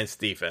the Giants'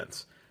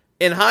 defense.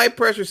 In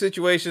high-pressure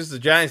situations, the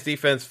Giants'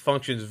 defense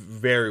functions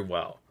very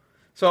well.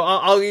 So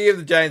I'll give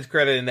the Giants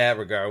credit in that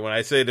regard when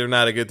I say they're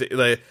not a good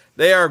team.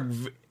 They are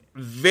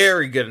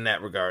very good in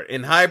that regard.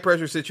 In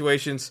high-pressure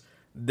situations,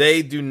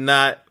 they do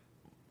not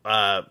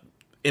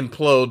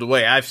implode the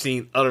way I've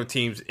seen other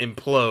teams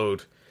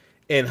implode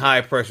in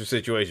high pressure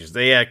situations.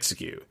 They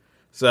execute.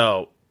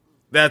 So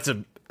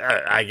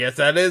I guess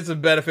that is a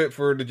benefit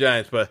for the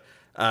Giants, but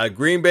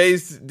Green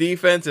Bay's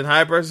defense in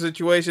high pressure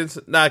situations,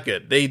 not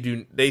good.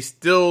 They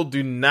still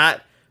do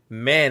not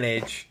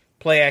manage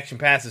play action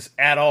passes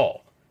at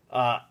all.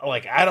 I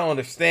don't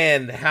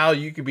understand how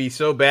you could be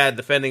so bad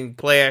defending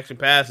play action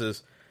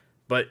passes,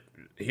 but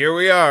here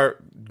we are.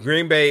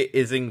 Green Bay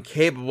is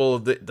incapable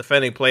of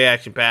defending play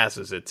action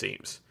passes, it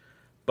seems.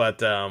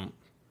 But, I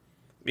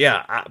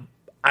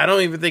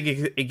don't even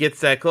think it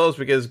gets that close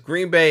because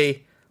Green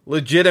Bay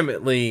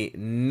legitimately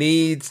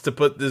needs to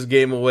put this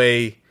game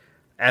away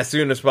as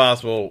soon as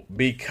possible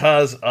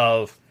because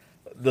of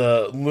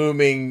the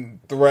looming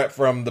threat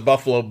from the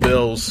Buffalo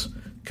Bills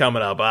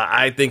coming up.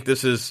 I think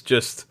this is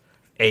just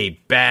a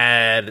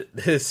bad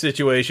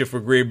situation for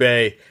Green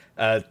Bay,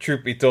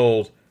 truth be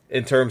told,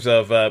 in terms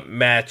of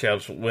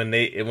matchups when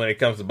it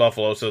comes to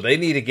Buffalo. So they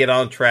need to get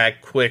on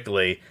track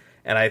quickly,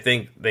 and I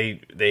think they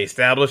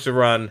establish a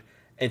run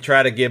and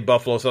try to give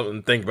Buffalo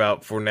something to think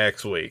about for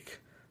next week.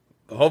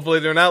 Hopefully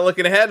they're not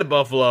looking ahead to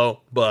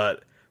Buffalo,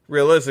 but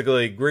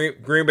realistically,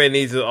 Green Bay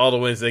needs all the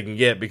wins they can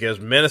get because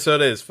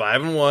Minnesota is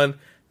 5-1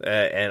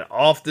 and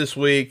off this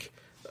week.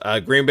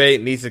 Green Bay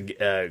needs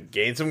to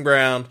gain some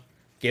ground,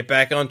 get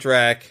back on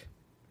track,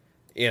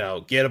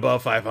 get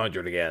above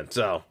 500 again.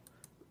 So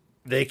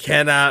they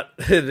cannot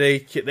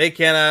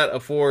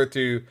afford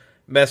to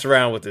mess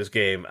around with this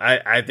game.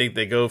 I think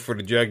they go for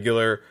the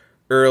jugular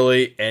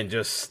early and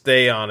just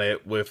stay on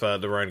it with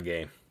the run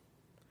game.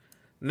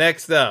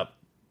 Next up,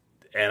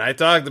 and I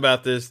talked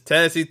about this,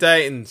 Tennessee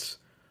Titans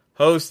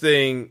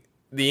hosting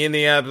the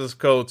Indianapolis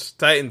Colts.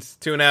 Titans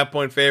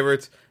 2.5-point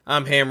favorites.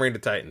 I'm hammering the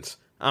Titans.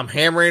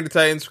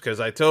 Because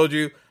I told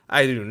you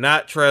I do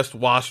not trust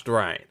washed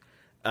Ryan.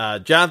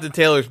 Jonathan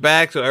Taylor's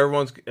back, so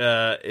everyone's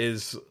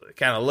is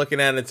kind of looking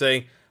at it and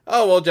saying,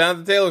 oh, well,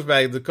 Jonathan Taylor's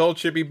back. The Colts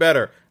should be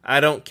better. I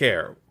don't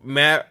care.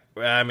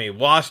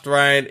 Washed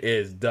Ryan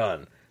is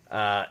done.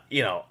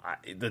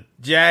 The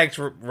Jags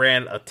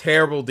ran a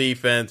terrible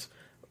defense.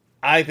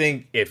 I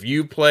think if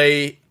you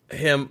play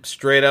him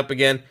straight up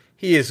again,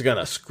 he is going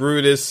to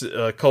screw this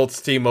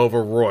Colts team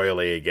over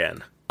royally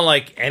again. I don't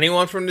like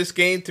anyone from this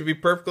game, to be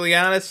perfectly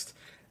honest.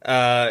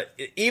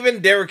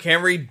 Even Derrick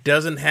Henry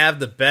doesn't have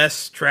the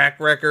best track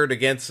record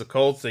against the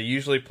Colts. They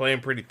usually play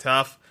him pretty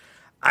tough.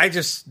 I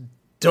just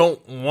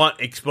don't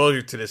want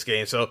exposure to this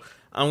game, so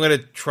I'm going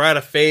to try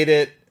to fade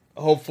it.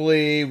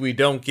 Hopefully we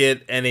don't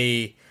get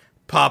any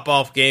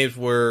pop-off games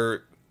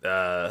where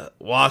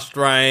Washed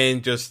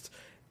Ryan just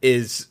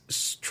is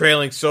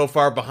trailing so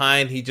far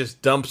behind, he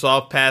just dumps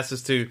off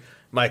passes to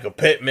Michael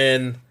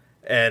Pittman,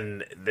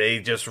 and they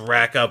just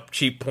rack up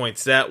cheap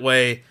points that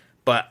way.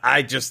 But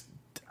I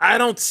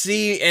don't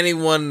see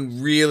anyone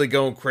really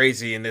going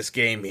crazy in this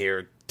game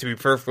here, to be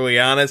perfectly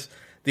honest.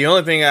 The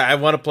only thing I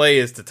want to play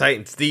is the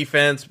Titans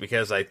defense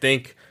because I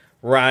think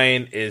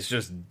Ryan is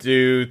just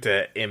due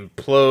to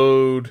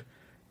implode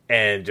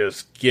and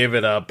just give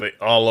it up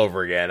all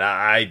over again.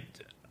 I'm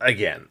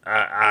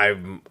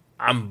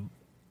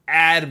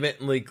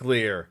adamantly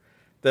clear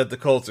that the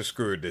Colts are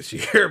screwed this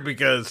year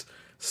because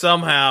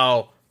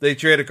somehow they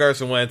traded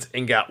Carson Wentz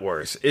and got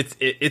worse.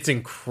 It's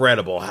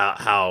incredible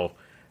how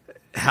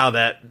how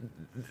that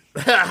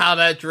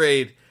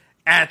trade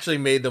actually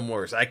made them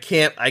worse. I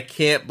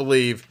can't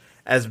believe,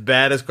 as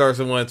bad as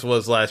Carson Wentz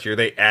was last year,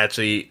 they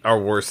actually are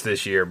worse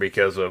this year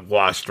because of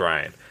washed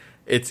Ryan.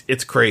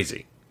 It's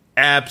crazy.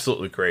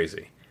 Absolutely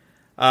crazy.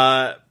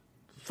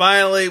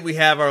 Finally, we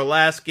have our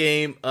last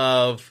game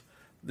of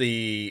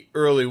the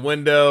early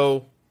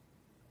window.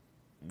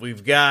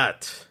 We've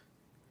got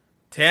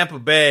Tampa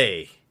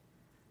Bay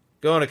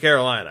going to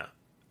Carolina.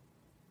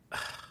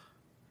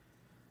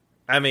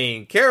 I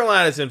mean,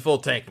 Carolina's in full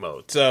tank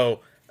mode. So,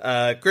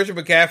 Christian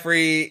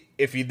McCaffrey,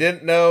 if you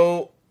didn't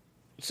know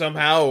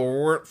somehow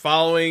or weren't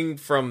following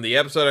from the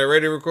episode I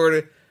already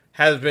recorded,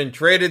 has been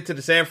traded to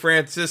the San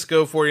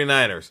Francisco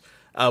 49ers.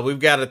 We've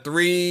got a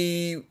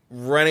 3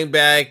 running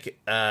back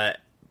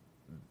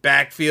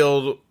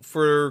backfield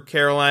for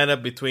Carolina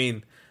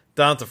between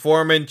Donta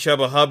Foreman,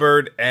 Chuba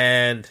Hubbard,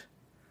 and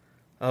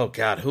oh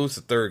god, who's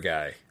the third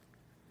guy?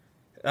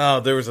 Oh,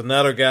 there was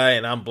another guy,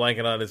 and I'm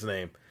blanking on his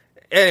name.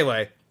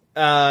 Anyway,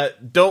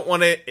 don't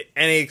want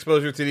any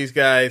exposure to these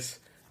guys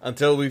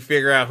until we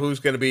figure out who's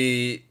going to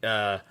be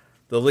the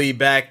lead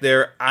back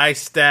there. I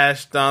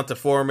stashed Donta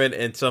Foreman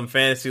in some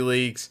fantasy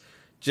leagues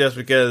just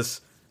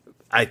because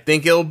I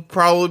think it'll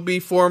probably be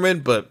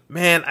Foreman, but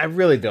man, I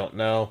really don't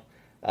know.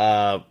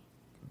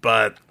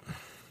 But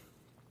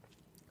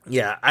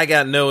yeah, I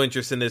got no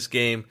interest in this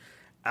game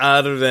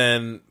other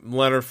than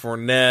Leonard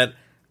Fournette.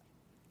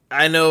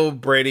 I know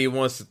Brady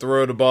wants to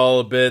throw the ball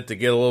a bit to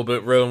get a little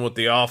bit rhythm with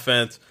the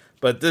offense,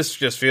 but this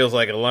just feels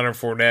like a Leonard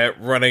Fournette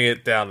running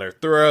it down their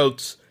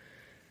throats.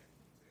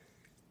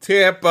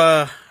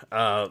 Tampa,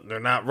 they're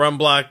not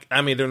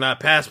they're not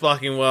pass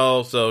blocking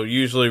well, so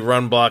usually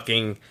run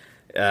blocking,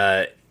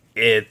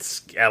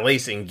 it's at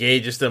least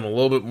engages them a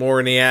little bit more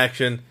in the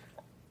action.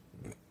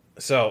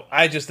 So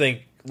I just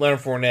think Leonard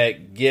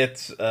Fournette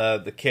gets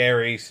the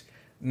carries.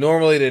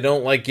 Normally they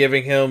don't like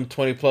giving him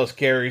 20-plus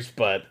carries,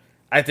 but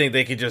I think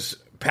they could just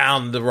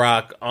pound the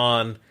rock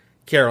on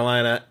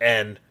Carolina,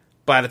 and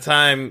by the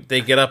time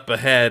they get up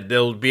ahead,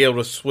 they'll be able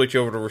to switch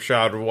over to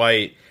Rachaad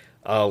White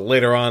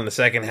later on in the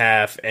second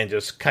half and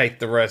just kite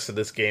the rest of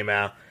this game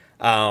out.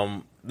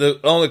 The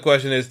only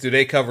question is, do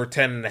they cover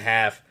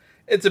 10.5?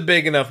 It's a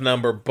big enough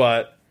number,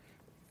 but,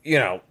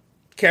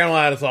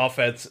 Carolina's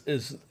offense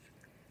is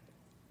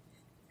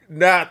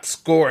not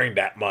scoring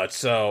that much.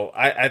 So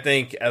I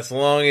think as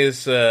long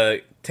as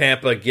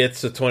Tampa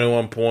gets to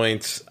 21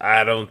 points,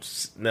 I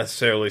don't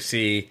necessarily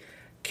see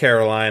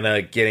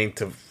Carolina getting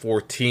to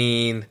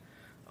 14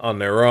 on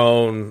their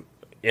own,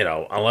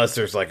 unless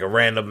there's like a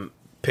random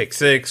pick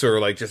six or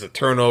like just a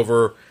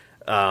turnover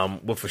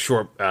with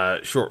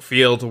a short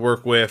field to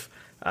work with.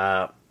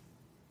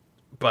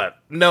 But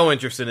no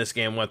interest in this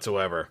game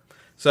whatsoever.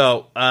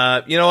 So,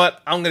 you know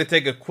what? I'm going to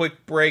take a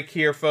quick break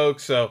here,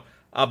 folks. So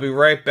I'll be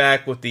right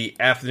back with the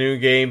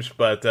afternoon games,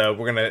 but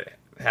we're going to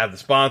have the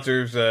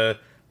sponsors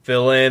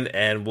fill in,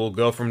 and we'll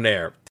go from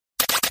there.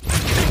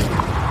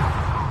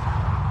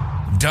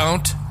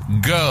 Don't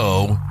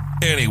go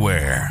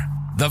anywhere.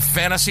 The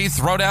Fantasy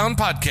Throwdown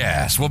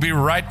Podcast will be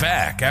right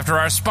back after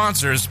our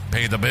sponsors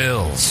pay the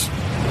bills.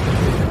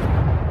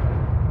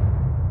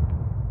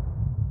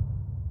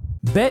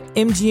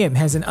 BetMGM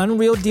has an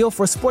unreal deal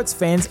for sports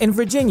fans in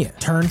Virginia.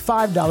 Turn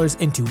 $5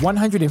 into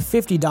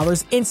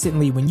 $150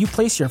 instantly when you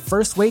place your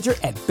first wager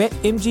at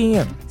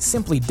BetMGM.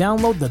 Simply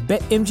download the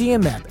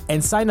BetMGM app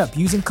and sign up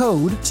using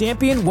code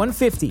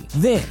Champion150.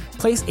 Then,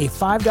 place a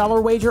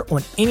 $5 wager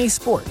on any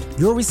sport.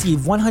 You'll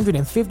receive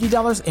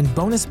 $150 in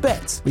bonus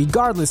bets,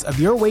 regardless of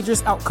your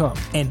wager's outcome.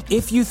 And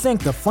if you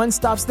think the fun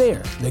stops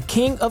there, the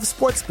king of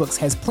sportsbooks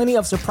has plenty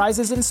of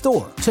surprises in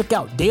store. Check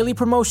out daily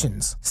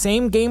promotions,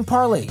 same-game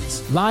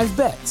parlays, live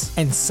bets,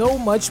 and so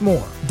much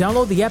more.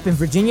 Download the app in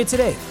Virginia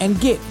today and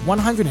get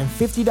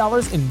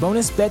 $150 in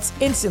bonus bets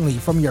instantly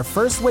from your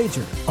first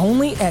wager.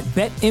 Only at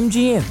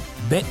BetMGM.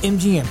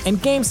 BetMGM and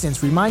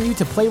GameSense remind you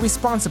to play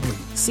responsibly.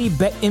 See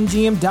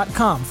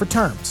BetMGM.com for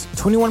terms.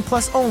 21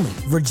 plus only.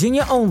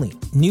 Virginia only.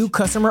 New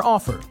customer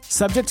offer.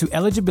 Subject to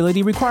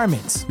eligibility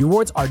requirements.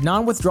 Rewards are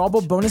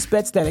non-withdrawable bonus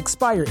bets that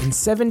expire in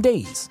 7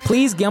 days.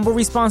 Please gamble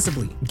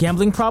responsibly.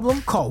 Gambling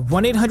problem? Call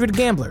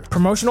 1-800-GAMBLER.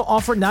 Promotional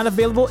offer not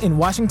available in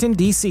Washington,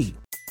 D.C.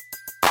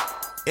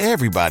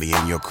 Everybody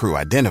in your crew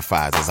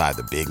identifies as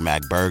either Big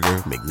Mac Burger,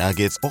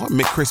 McNuggets, or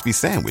McCrispy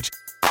Sandwich.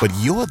 But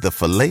you're the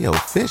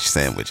Filet-O-Fish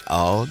Sandwich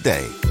all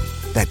day.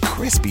 That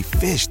crispy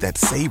fish, that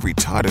savory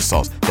tartar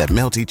sauce, that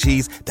melty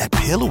cheese, that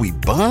pillowy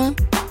bun.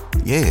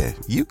 Yeah,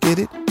 you get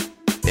it.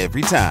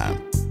 Every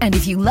time. And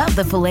if you love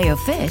the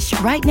Filet-O-Fish,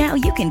 right now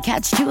you can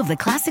catch 2 of the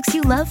classics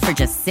you love for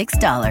just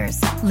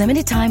 $6.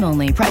 Limited time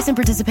only. Price and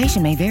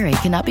participation may vary.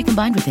 Cannot be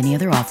combined with any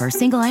other offer.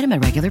 Single item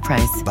at regular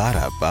price.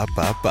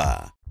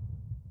 Ba-da-ba-ba-ba.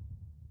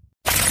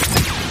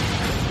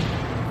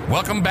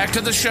 Welcome back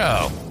to the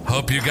show.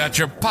 Hope you got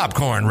your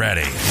popcorn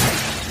ready.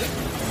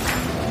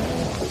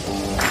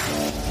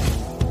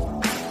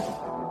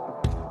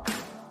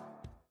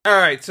 All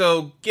right,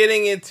 so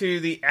getting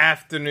into the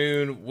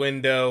afternoon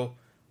window,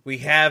 we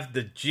have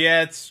the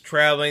Jets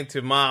traveling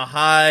to Mile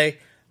High.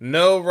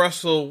 no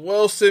Russell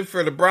Wilson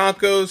for the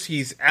Broncos.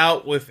 He's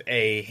out with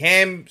a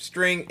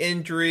hamstring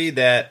injury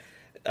that,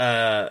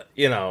 the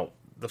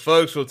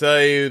folks will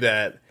tell you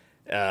that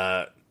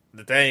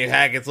Nathaniel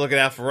Hackett's looking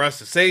out for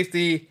Russ's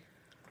safety.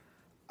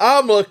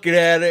 I'm looking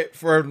at it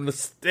from the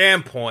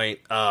standpoint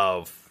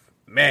of,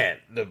 man,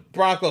 the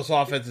Broncos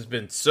offense has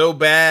been so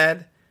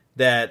bad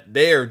that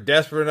they are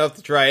desperate enough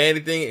to try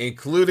anything,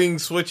 including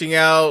switching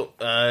out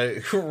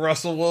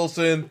Russell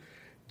Wilson,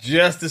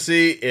 just to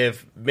see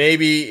if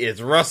maybe it's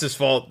Russ's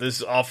fault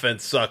this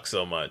offense sucks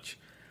so much.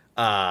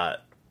 I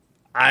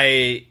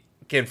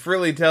can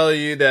freely tell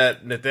you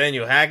that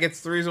Nathaniel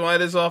Hackett's the reason why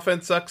this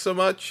offense sucks so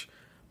much.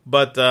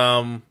 But,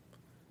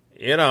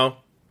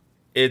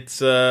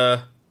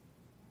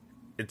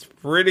 it's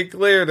pretty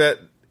clear that,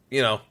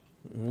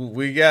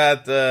 we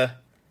got,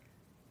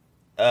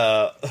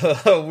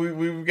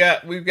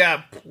 we've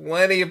got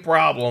plenty of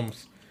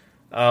problems,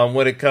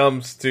 when it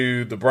comes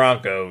to the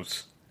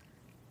Broncos.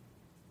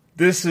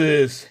 This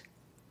is,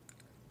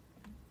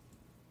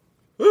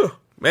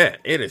 man,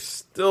 it is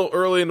still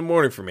early in the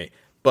morning for me.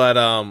 But,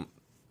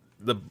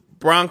 the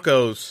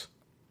Broncos,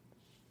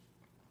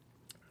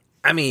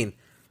 I mean,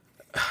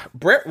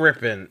 Brett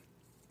Rippon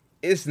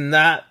is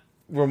not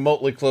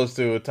remotely close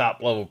to a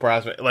top-level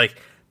prospect.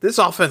 Like, this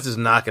offense is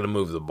not going to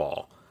move the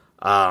ball.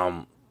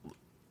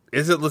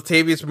 Is it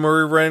Latavius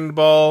Murray running the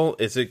ball?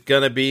 Is it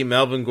going to be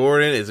Melvin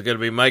Gordon? Is it going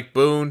to be Mike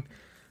Boone?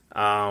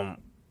 I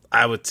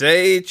would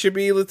say it should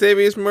be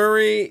Latavius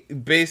Murray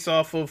based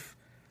off of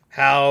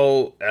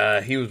how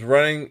he was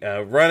running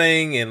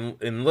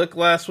and looked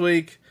last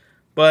week.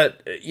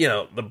 But,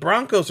 the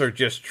Broncos are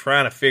just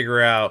trying to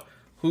figure out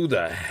who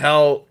the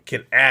hell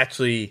can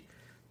actually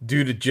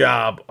do the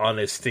job on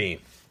this team.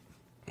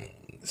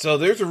 So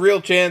there's a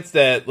real chance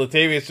that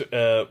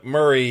Latavius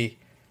Murray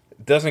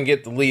doesn't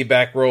get the lead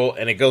back role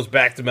and it goes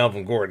back to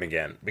Melvin Gordon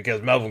again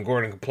because Melvin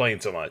Gordon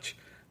complained so much.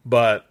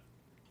 But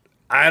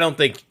I don't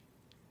think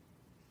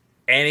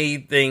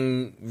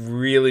anything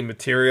really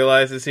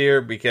materializes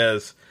here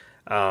because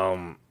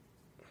the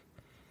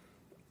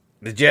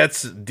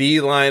Jets'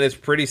 D-line is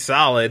pretty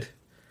solid.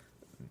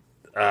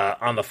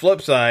 On the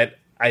flip side,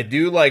 I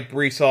do like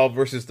Breece Hall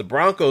versus the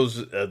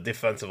Broncos'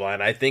 defensive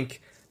line. I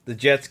think the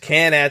Jets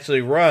can actually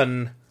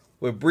run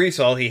with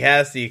Breece Hall. He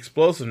has the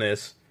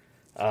explosiveness.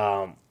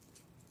 The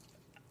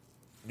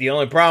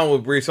only problem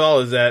with Breece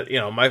Hall is that,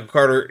 Michael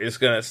Carter is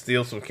going to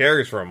steal some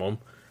carries from him,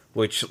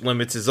 which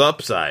limits his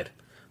upside.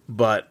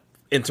 But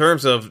in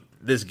terms of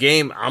this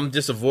game, I'm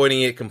just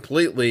avoiding it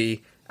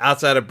completely.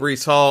 Outside of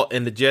Breece Hall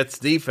and the Jets'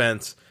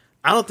 defense,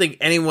 I don't think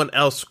anyone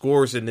else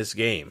scores in this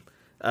game.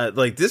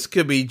 This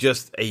could be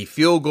just a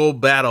field goal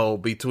battle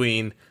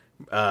between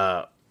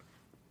Brandon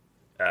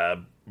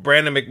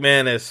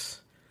McManus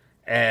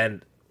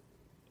and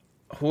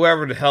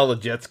whoever the hell the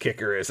Jets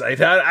kicker is. I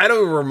don't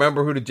even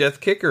remember who the Jets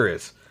kicker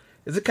is.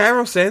 Is it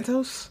Cairo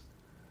Santos?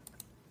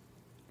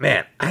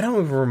 Man, I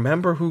don't even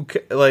remember who.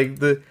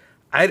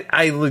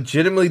 I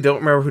legitimately don't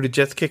remember who the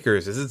Jets kicker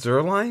is. Is it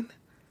Zerline?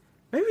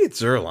 Maybe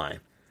it's Zerline.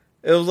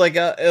 It was like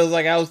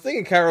I was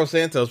thinking Cairo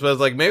Santos, but I was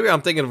like, maybe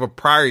I'm thinking of a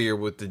prior year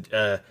with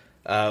the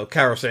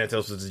Cairo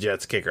Santos was the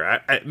Jets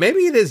kicker.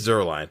 Maybe it is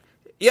Zerline.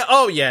 Yeah.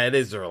 Oh yeah, it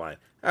is Zerline.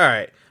 All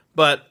right,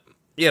 but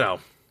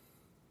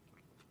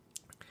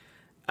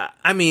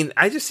I mean,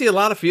 I just see a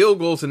lot of field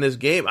goals in this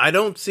game. I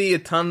don't see a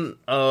ton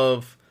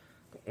of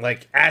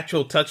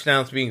actual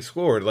touchdowns being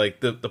scored.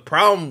 The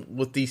problem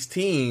with these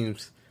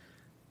teams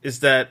is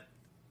that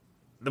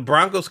the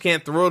Broncos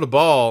can't throw the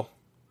ball.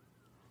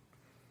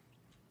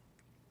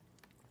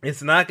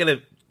 It's not going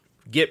to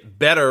get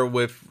better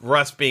with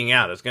Russ being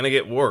out. It's going to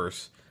get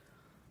worse.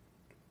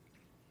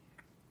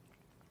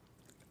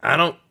 I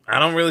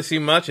don't really see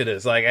much of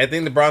this. I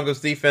think the Broncos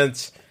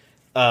defense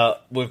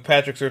with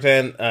Patrick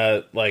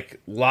Surtain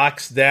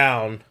locks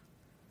down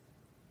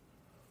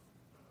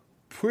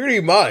pretty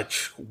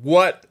much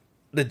what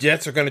the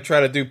Jets are going to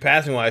try to do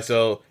passing wise.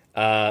 So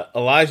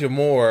Elijah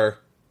Moore,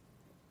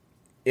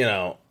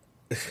 I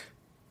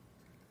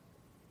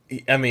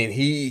mean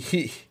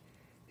he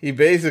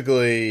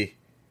basically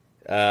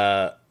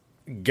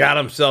got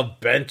himself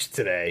benched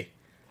today.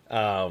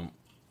 I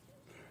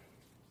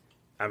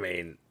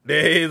mean,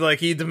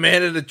 he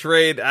demanded a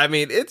trade. I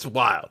mean, it's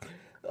wild.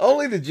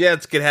 Only the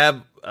Jets could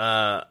have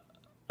a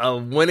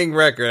winning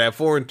record at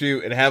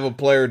 4-2 and have a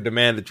player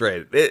demand a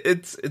trade.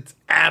 It's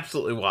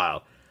absolutely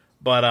wild.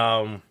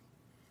 But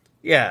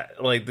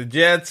the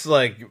Jets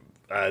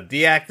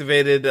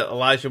deactivated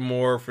Elijah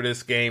Moore for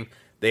this game.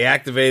 They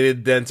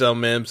activated Denzel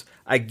Mims.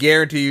 I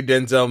guarantee you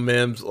Denzel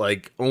Mims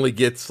only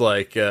gets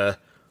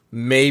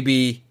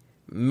maybe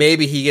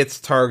he gets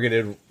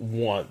targeted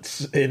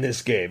once in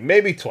this game,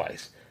 maybe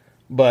twice.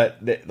 But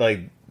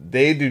they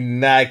do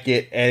not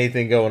get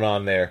anything going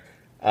on there.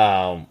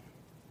 It'll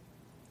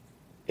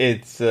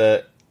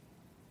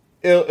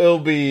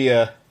be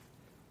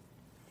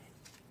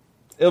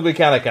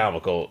kind of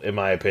comical in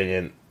my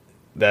opinion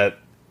that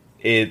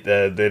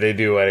they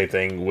do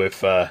anything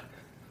with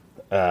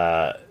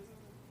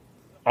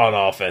on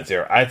offense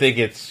here. I think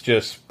it's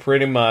just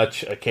pretty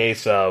much a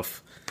case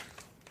of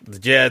the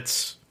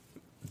Jets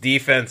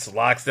defense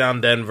locks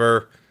down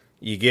Denver.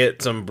 You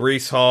get some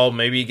Breece Hall.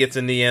 Maybe he gets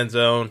in the end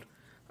zone.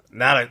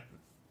 Not a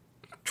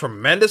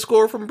tremendous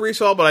score from Breece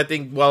Hall, but I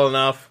think well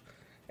enough.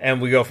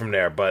 And we go from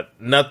there. But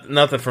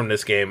nothing from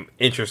this game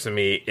interested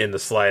me in the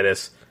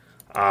slightest.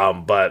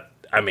 But,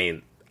 I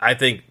mean, I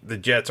think the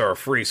Jets are a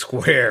free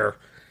square.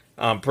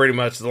 Pretty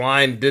much the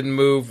line didn't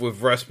move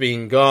with Russ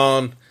being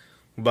gone.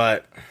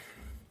 But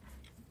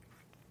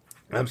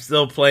I'm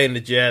still playing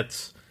the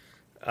Jets.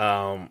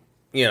 The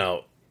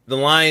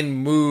line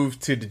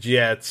moved to the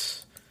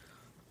Jets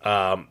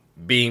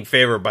being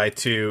favored by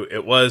 2.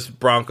 It was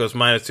Broncos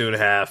minus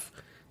 2.5.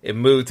 It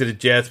moved to the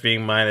Jets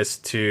being minus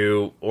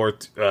 2 or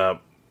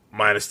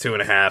minus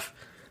 2.5.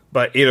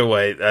 But either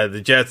way,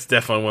 the Jets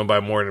definitely win by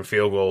more than a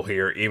field goal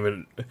here,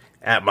 even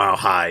at Mile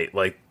High.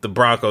 Like, the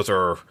Broncos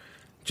are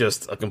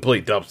just a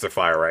complete dumpster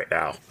fire right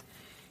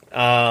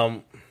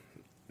now.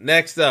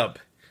 Next up,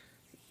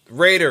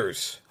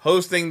 Raiders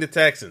hosting the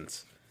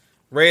Texans.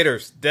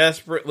 Raiders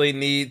desperately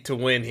need to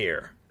win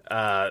here.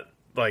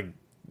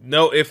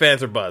 No ifs,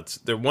 ands, or buts.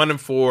 They're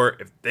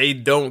 1-4. If they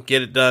don't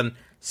get it done,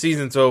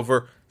 season's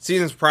over.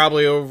 Season's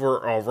probably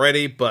over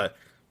already, but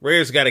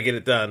Raiders got to get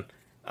it done.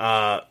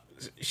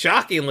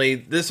 Shockingly,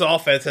 this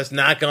offense has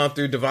not gone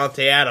through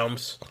Devontae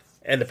Adams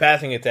and the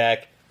passing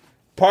attack.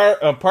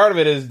 Part of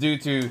it is due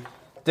to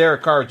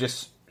Derek Carr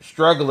just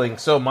struggling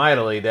so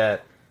mightily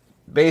that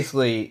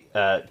basically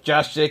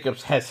Josh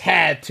Jacobs has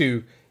had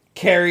to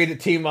carry the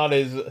team on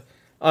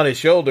his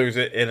shoulders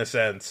in a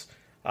sense,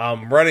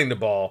 running the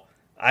ball.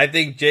 I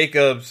think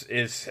Jacobs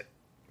is,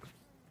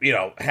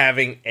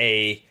 having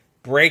a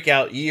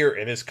breakout year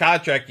in his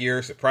contract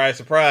year. Surprise,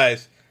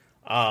 surprise.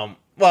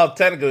 Well,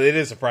 technically it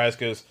is a surprise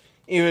because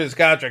even his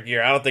contract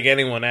year, I don't think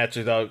anyone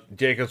actually thought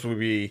Jacobs would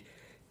be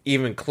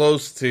even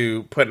close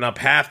to putting up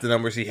half the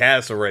numbers he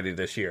has already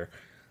this year.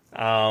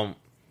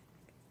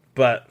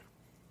 But,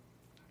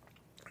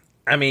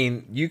 I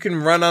mean, you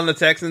can run on the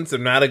Texans. They're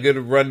not a good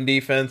run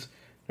defense.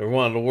 They're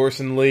one of the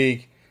worst in the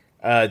league.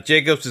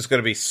 Jacobs is going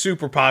to be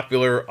super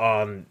popular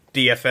on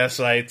DFS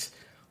sites,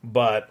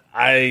 but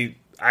I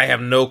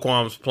have no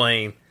qualms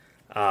playing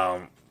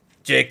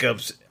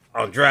Jacobs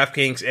on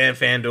DraftKings and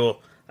FanDuel.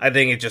 I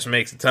think it just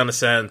makes a ton of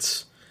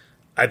sense.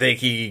 I think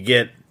he could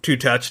get 2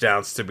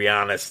 touchdowns, to be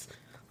honest,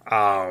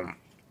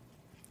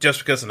 just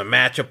because of the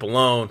matchup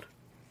alone,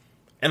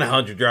 and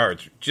 100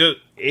 yards.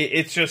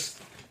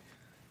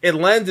 It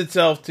lends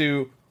itself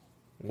to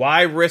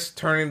why risk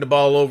turning the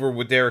ball over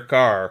with Derek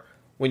Carr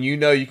when you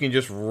know you can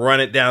just run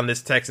it down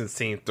this Texans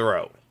team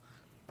throat.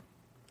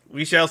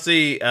 We shall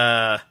see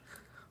how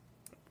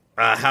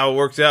it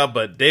works out,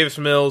 but Davis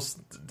Mills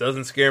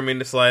doesn't scare me in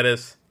the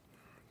slightest.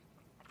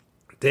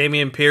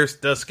 Dameon Pierce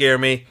does scare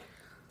me.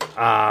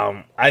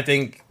 I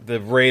think the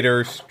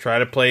Raiders try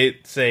to play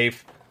it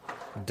safe.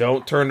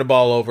 Don't turn the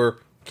ball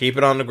over. Keep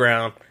it on the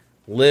ground.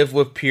 Live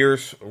with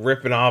Pierce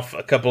ripping off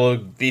a couple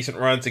of decent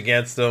runs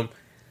against them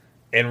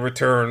in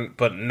return,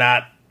 but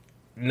not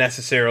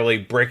necessarily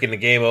breaking the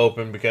game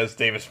open because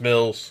Davis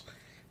Mills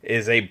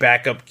is a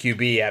backup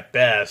QB at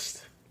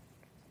best.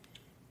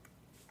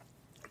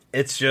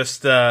 It's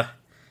just a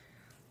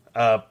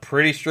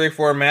pretty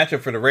straightforward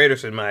matchup for the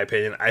Raiders, in my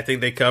opinion. I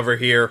think they cover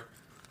here.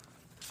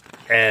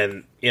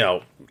 And,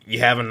 you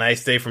have a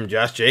nice day from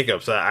Josh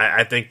Jacobs.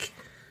 I think,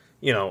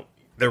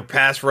 their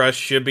pass rush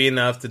should be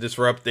enough to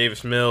disrupt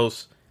Davis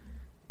Mills.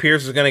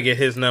 Pierce is going to get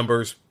his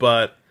numbers,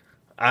 but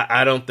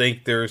I don't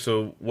think there's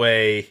a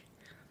way.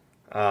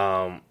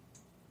 I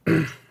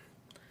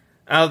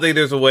don't think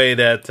there's a way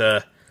that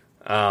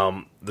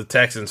the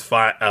Texans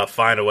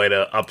find a way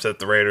to upset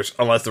the Raiders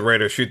unless the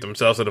Raiders shoot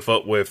themselves in the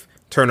foot with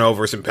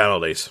turnovers and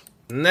penalties.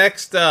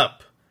 Next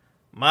up,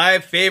 my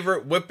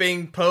favorite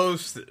whipping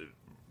post,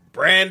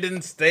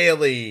 Brandon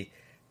Staley,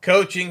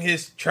 coaching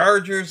his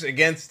Chargers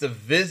against the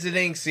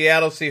visiting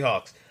Seattle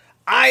Seahawks.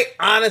 I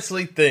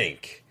honestly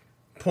think,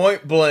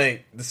 point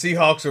blank, the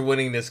Seahawks are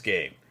winning this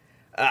game.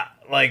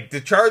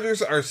 The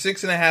Chargers are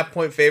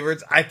 6.5-point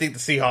favorites. I think the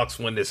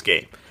Seahawks win this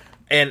game.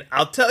 And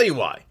I'll tell you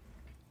why.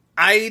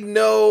 I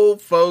know,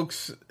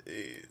 folks,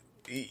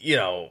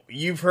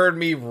 you've heard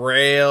me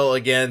rail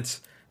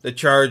against the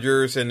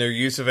Chargers and their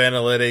use of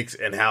analytics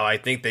and how I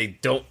think they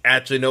don't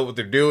actually know what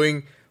they're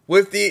doing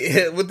with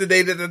the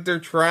data that they're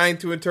trying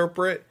to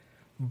interpret.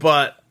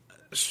 But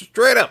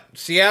straight up,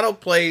 Seattle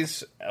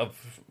plays a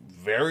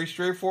very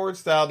straightforward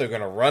style. They're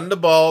going to run the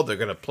ball. They're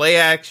going to play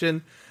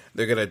action.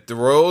 They're going to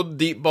throw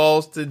deep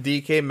balls to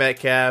DK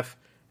Metcalf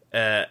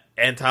and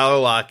Tyler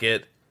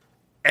Lockett.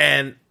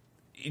 And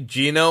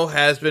Geno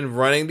has been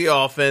running the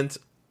offense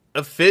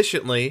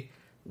efficiently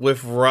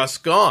with Russ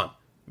gone.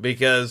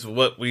 Because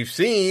what we've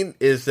seen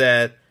is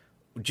that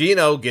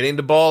Geno getting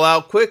the ball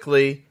out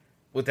quickly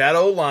with that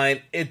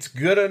O-line, it's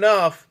good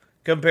enough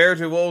compared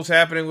to what was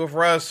happening with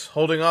Russ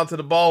holding on to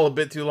the ball a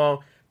bit too long,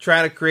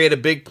 trying to create a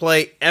big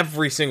play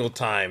every single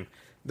time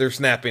they're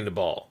snapping the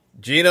ball.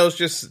 Geno's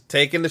just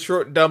taking the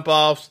short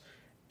dump-offs,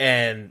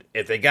 and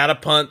if they got to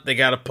punt, they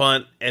got to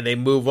punt, and they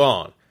move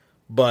on.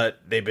 But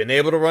they've been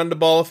able to run the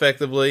ball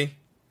effectively.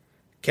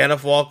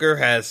 Kenneth Walker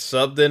has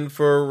subbed in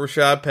for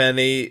Rashad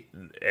Penny,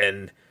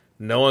 and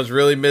no one's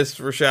really missed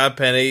Rashad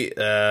Penny.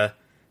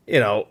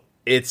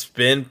 It's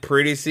been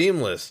pretty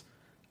seamless.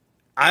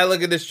 I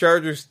look at this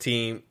Chargers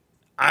team,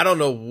 I don't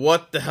know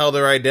what the hell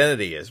their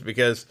identity is,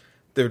 because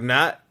they're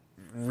not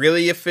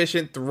really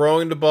efficient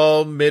throwing the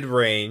ball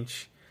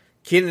mid-range.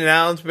 Keenan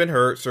Allen's been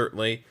hurt,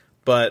 certainly,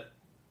 but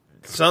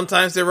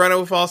sometimes they run it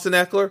with Austin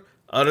Eckler,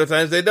 other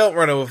times they don't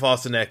run it with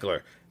Austin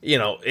Eckler.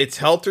 It's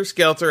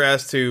helter-skelter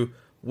as to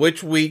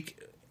which week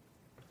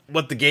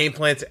what the game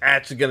plan's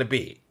actually going to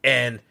be.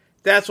 And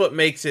that's what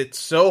makes it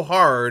so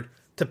hard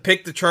to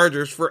pick the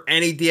Chargers for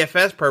any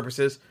DFS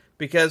purposes,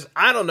 because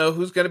I don't know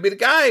who's going to be the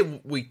guy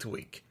week to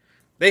week.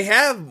 They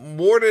have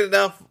more than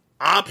enough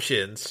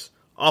options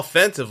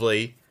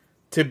offensively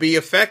to be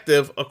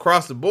effective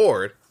across the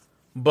board,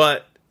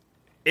 but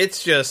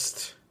it's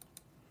just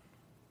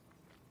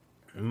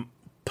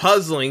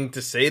puzzling,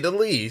 to say the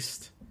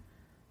least,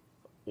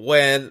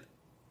 when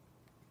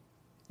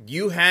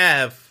you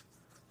have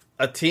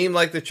a team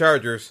like the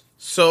Chargers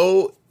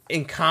so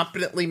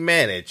incompetently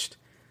managed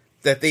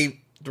that they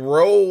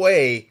throw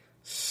away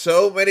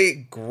so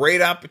many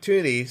great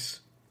opportunities,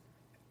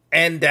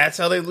 and that's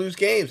how they lose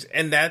games.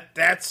 And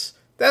that's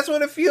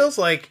what it feels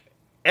like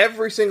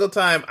every single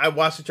time I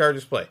watch the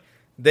Chargers play.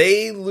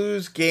 They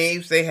lose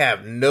games they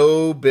have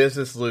no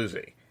business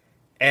losing.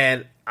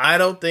 And I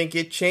don't think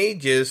it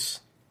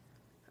changes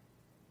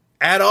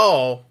at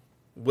all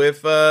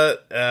with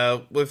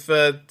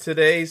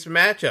today's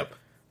matchup.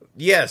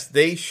 Yes,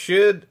 they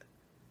should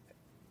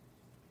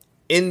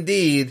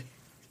indeed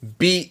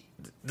beat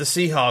the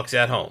Seahawks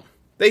at home.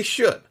 They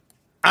should.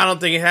 I don't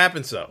think it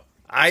happens, though.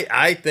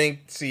 I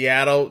think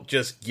Seattle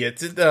just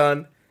gets it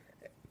done,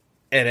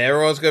 and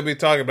everyone's going to be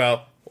talking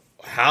about,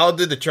 how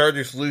did the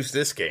Chargers lose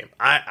this game?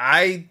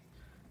 I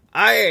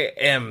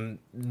am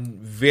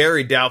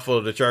very doubtful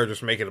of the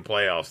Chargers making the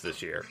playoffs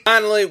this year.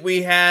 Finally,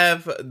 we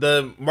have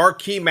the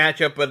marquee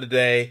matchup of the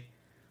day.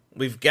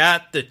 We've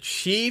got the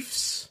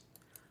Chiefs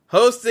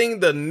hosting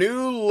the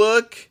new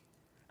look.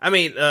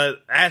 Actually,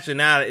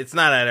 it's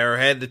not at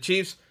Arrowhead. The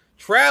Chiefs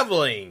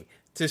traveling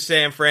to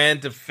San Fran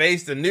to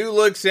face the new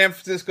look San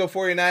Francisco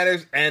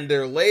 49ers and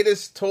their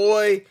latest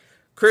toy,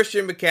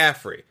 Christian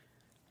McCaffrey.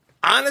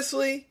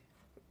 Honestly,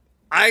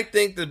 I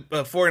think the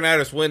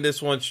 49ers win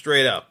this one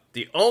straight up.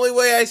 The only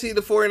way I see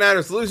the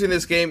 49ers losing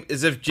this game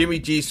is if Jimmy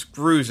G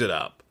screws it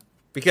up.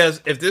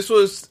 Because if this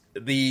was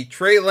the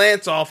Trey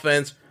Lance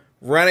offense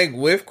running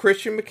with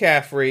Christian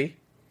McCaffrey,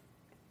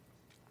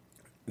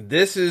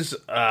 this is,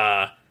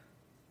 I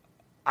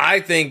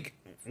think,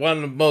 one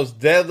of the most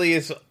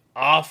deadliest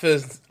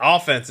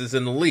offenses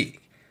in the league.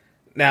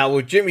 Now,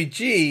 with Jimmy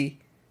G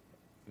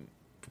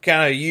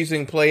kind of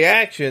using play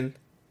action,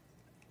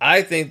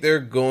 I think they're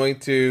going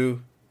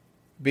to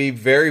be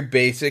very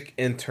basic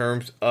in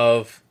terms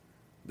of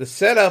the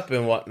setup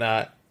and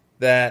whatnot,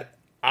 that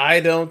I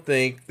don't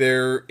think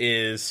there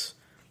is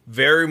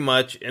very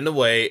much in the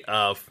way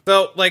of.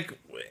 So,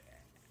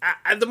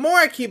 the more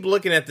I keep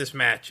looking at this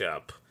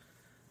matchup,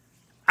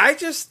 I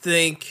just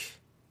think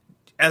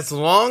as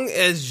long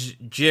as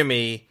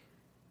Jimmy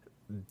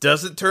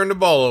doesn't turn the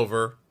ball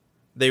over,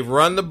 they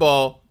run the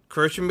ball,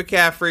 Christian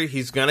McCaffrey,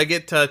 he's going to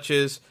get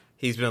touches.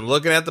 He's been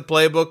looking at the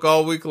playbook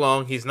all week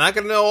long. He's not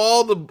going to know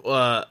all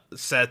the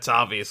sets,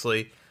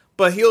 obviously,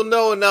 but he'll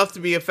know enough to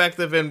be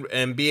effective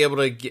and be able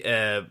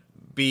to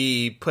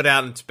be put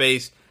out in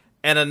space,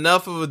 and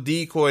enough of a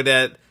decoy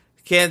that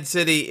Kansas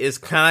City is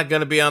kind of going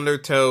to be on their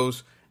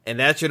toes, and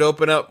that should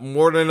open up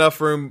more than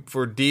enough room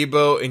for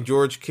Debo and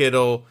George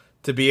Kittle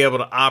to be able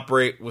to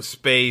operate with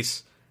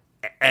space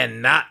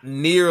and not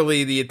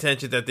nearly the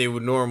attention that they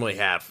would normally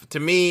have. To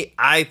me,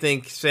 I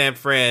think San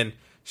Fran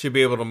should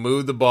be able to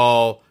move the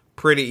ball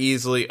pretty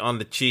easily on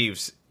the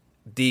Chiefs'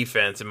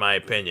 defense, in my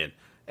opinion.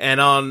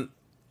 And on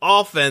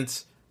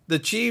offense, the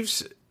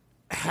Chiefs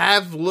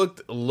have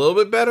looked a little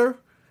bit better.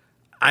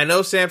 I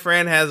know San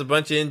Fran has a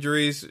bunch of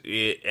injuries,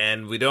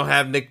 and we don't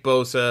have Nick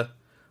Bosa,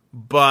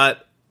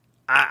 but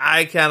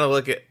I kind of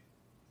look at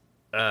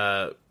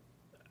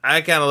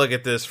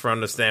this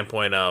from the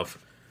standpoint of,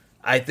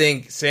 I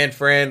think San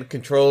Fran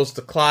controls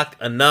the clock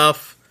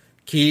enough,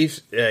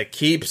 keeps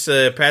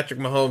Patrick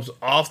Mahomes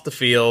off the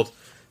field.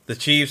 The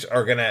Chiefs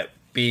are going to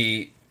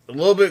be a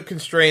little bit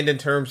constrained in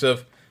terms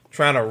of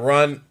trying to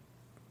run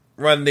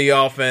the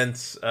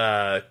offense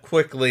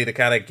quickly to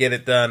kind of get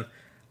it done.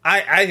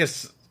 I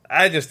just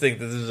think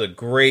that this is a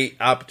great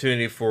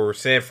opportunity for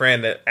San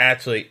Fran to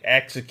actually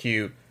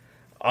execute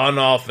on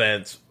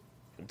offense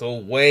the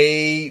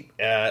way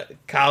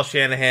Kyle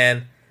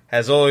Shanahan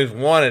has always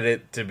wanted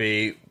it to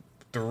be,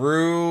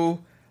 through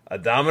a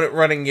dominant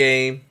running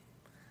game,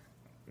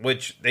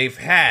 which they've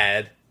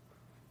had,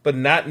 but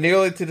not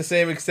nearly to the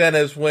same extent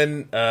as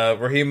when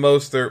Raheem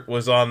Mostert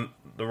was on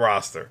the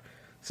roster.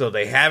 So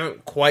they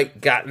haven't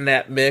quite gotten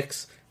that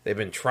mix. They've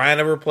been trying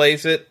to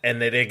replace it, and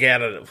they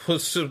got a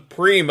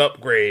supreme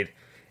upgrade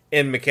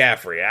in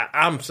McCaffrey.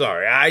 I'm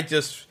sorry. I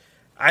just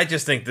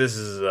think this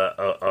is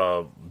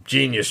a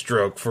genius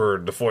stroke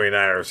for the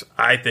 49ers.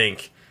 I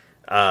think,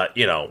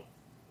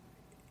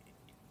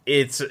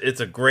 it's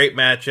a great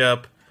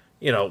matchup.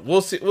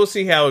 We'll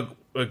see how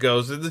it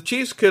goes. The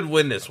Chiefs could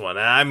win this one.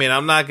 I mean,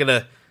 I'm not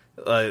gonna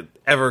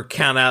ever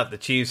count out the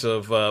Chiefs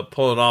of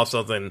pulling off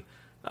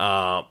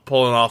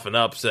an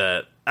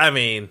upset. I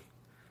mean,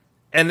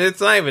 and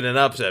it's not even an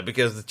upset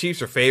because the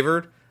Chiefs are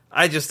favored.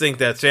 I just think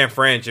that San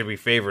Fran should be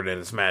favored in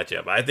this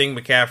matchup. I think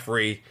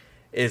McCaffrey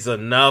is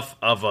enough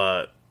of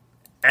a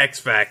X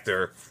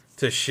factor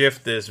to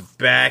shift this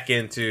back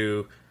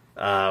into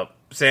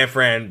San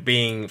Fran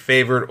being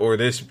favored or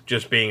this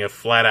just being a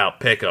flat-out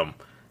pick-em.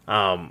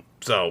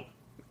 So,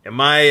 in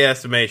my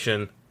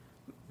estimation,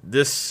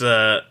 this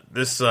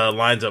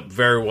lines up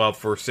very well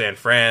for San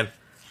Fran.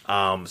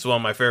 It's one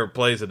of my favorite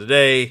plays of the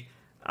day.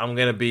 I'm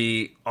going to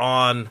be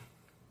on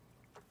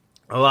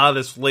a lot of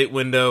this late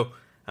window.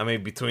 I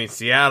mean, between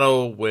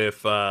Seattle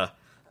with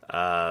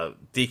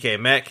DK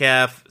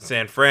Metcalf,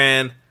 San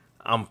Fran,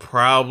 I'm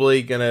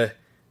probably going to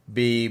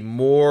be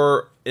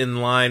more in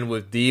line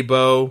with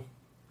Debo.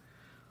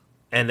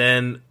 And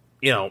then,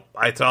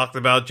 I talked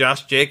about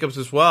Josh Jacobs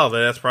as well.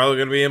 That's probably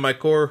going to be in my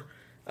core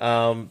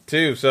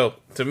too. So,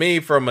 to me,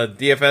 from a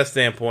DFS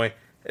standpoint,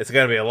 it's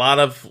going to be a lot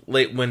of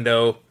late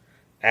window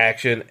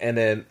action. And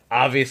then,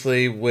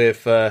 obviously,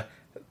 with the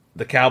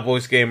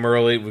Cowboys game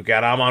early, we've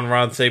got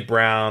Amon-Ra St.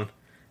 Brown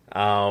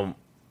on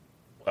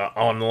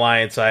the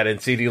Lions side, and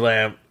CeeDee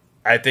Lamb.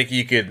 I think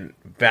you could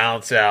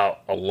balance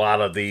out a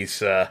lot of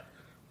these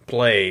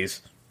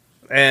plays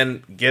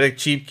and get a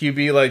cheap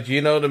QB like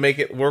Geno to make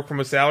it work from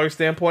a salary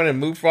standpoint and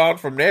move on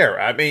from there.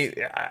 I mean,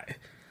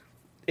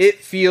 it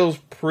feels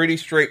pretty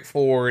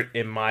straightforward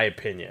in my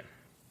opinion.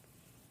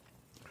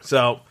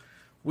 So,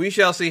 we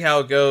shall see how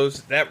it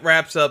goes. That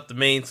wraps up the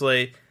main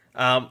slate.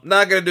 Not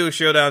going to do a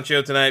showdown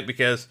show tonight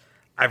because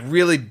I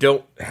really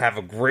don't have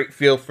a great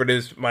feel for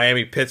this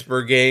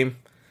Miami-Pittsburgh game.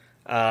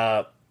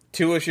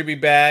 Tua should be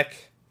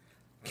back.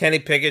 Kenny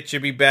Pickett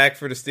should be back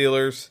for the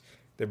Steelers.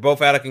 They're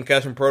both out of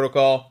concussion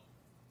protocol.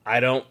 I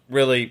don't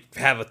really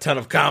have a ton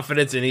of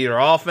confidence in either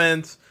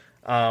offense.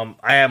 I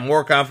have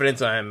more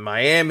confidence in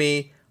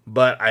Miami,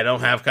 but I don't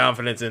have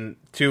confidence in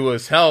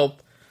Tua's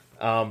health.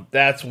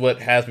 That's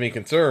what has me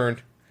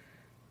concerned.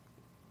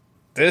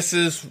 This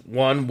is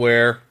one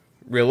where,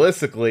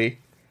 realistically,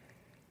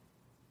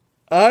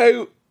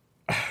 I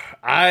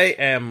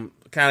am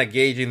kind of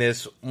gauging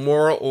this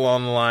more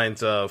along the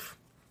lines of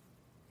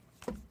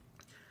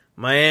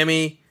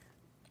Miami,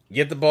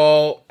 get the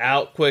ball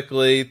out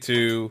quickly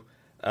to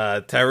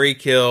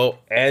Tyreek Hill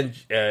and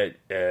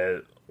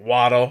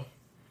Waddle.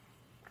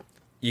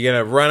 You're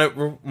going to run it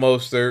with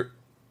Mostert.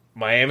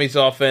 Miami's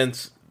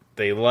offense,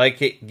 they like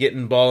it,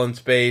 getting ball in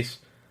space.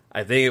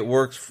 I think it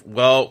works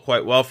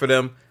quite well for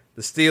them.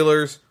 The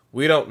Steelers,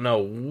 we don't know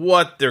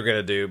what they're going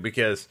to do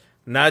because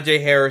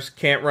Najee Harris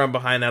can't run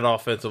behind that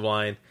offensive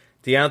line.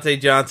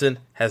 Deontay Johnson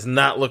has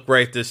not looked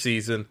right this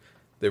season.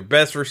 Their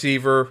best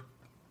receiver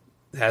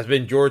has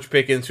been George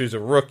Pickens, who's a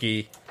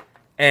rookie.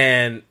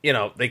 And,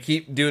 they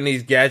keep doing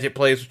these gadget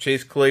plays with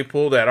Chase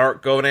Claypool that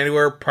aren't going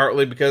anywhere,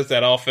 partly because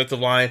that offensive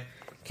line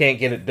can't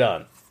get it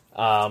done.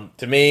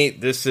 To me,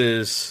 this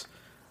is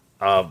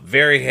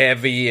very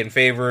heavy in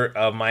favor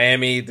of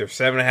Miami. They're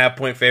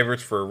 7.5-point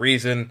favorites for a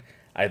reason.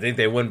 I think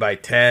they win by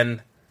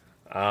 10.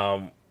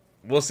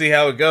 We'll see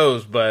how it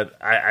goes, but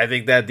I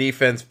think that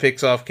defense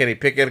picks off Kenny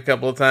Pickett a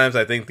couple of times.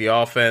 I think the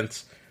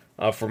offense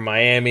from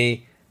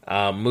Miami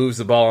moves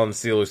the ball on the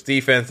Steelers'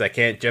 defense. That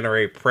can't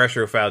generate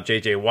pressure without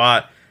J.J.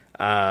 Watt.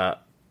 I'm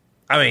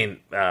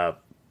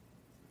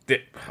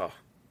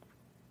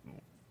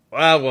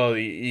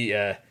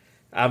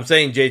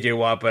saying J.J.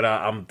 Watt, but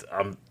I'm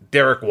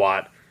Derek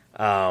Watt.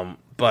 I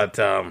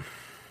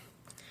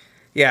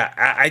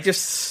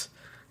just...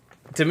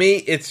 To me,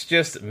 it's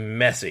just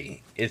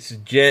messy. It's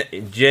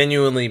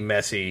genuinely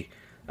messy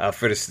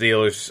for the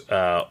Steelers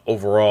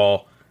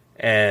overall,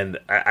 and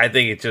I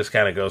think it just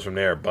kind of goes from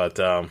there. But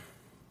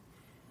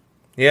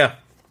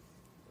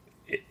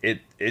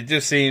it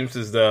just seems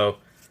as though,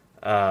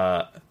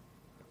 by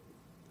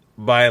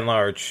and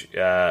large,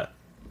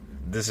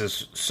 this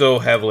is so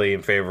heavily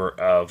in favor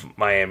of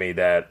Miami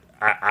that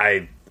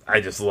I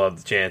just love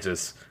the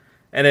chances.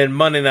 And then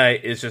Monday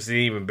night is just an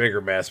even bigger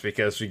mess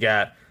because we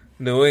got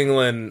New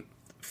England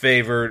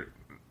favored.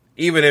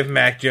 Even if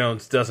Mac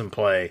Jones doesn't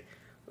play,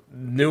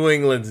 New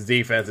England's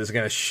defense is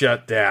going to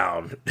shut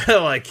down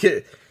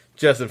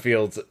Justin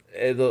Fields.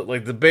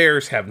 The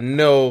Bears have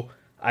no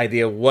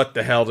idea what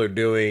the hell they're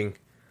doing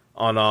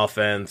on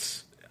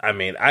offense. I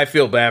mean, I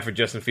feel bad for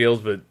Justin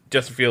Fields, but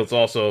Justin Fields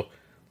also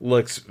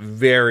looks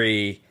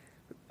very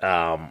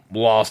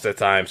lost at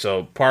times.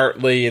 So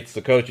partly it's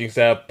the coaching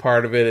staff,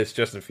 part of it is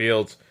Justin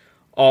Fields.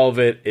 All of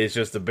it is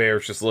just the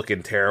Bears just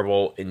looking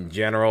terrible in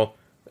general.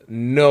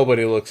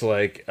 Nobody looks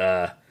like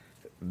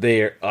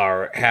they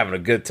are having a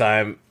good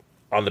time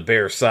on the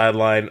Bears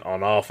sideline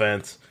on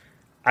offense.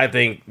 I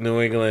think New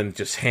England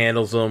just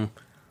handles them,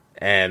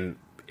 and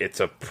it's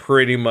a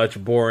pretty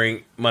much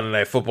boring Monday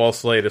Night Football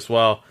slate as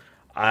well.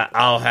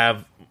 I'll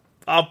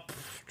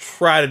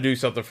try to do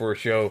something for a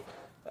show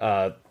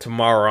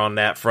tomorrow on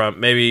that front.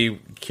 Maybe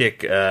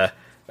kick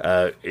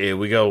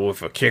we go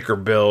with a kicker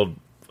build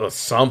or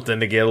something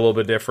to get a little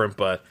bit different,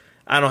 but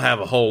I don't have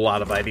a whole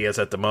lot of ideas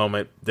at the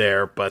moment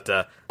there. But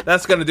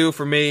that's going to do it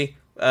for me.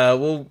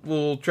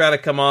 We'll try to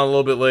come on a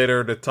little bit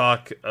later to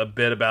talk a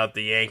bit about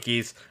the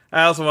Yankees.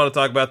 I also want to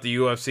talk about the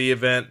UFC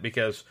event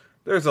because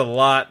there's a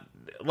lot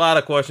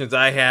of questions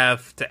I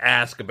have to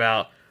ask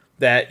about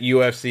that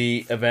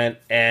UFC event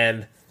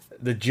and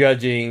the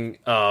judging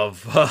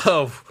of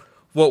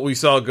what we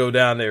saw go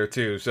down there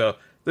too. So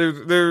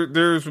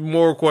there's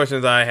more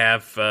questions I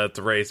have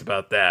to raise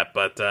about that.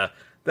 But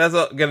that's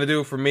going to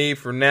do it for me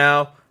for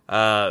now.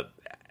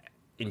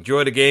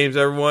 Enjoy the games,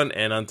 everyone,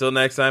 and until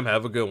next time,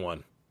 have a good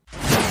one.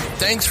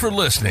 Thanks for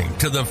listening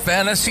to the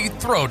Fantasy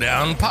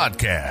Throwdown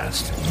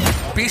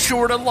Podcast. Be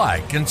sure to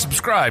like and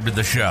subscribe to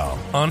the show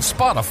on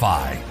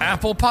Spotify,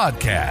 Apple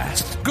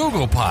Podcasts,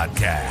 Google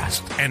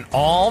Podcasts, and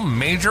all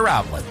major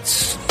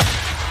outlets.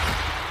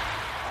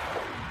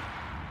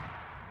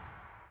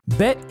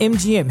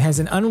 BetMGM has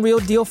an unreal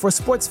deal for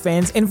sports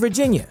fans in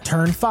Virginia.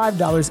 Turn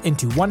 $5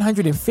 into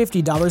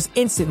 $150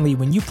 instantly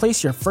when you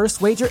place your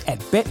first wager at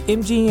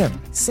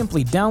BetMGM.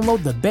 Simply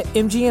download the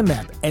BetMGM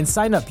app and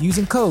sign up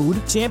using code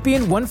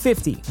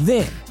Champion150.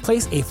 Then,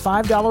 place a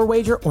 $5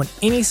 wager on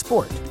any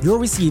sport. You'll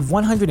receive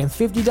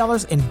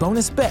 $150 in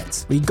bonus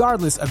bets,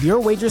 regardless of your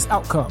wager's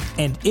outcome.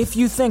 And if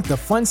you think the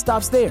fun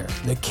stops there,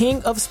 the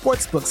King of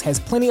Sportsbooks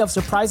has plenty of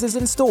surprises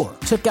in store.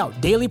 Check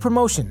out daily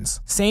promotions,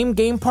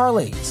 same-game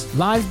parlays,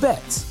 live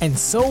bets, and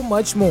so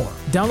much more.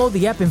 Download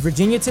the app in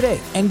Virginia today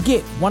and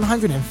get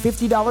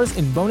 $150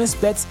 in bonus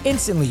bets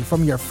instantly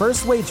from your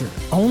first wager.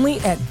 Only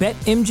at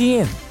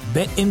BetMGM.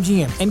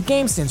 BetMGM and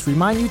GameSense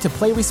remind you to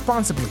play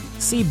responsibly.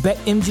 See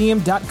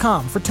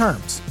BetMGM.com for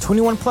terms.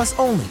 21 plus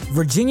only.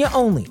 Virginia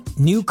only.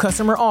 New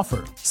customer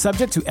offer.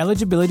 Subject to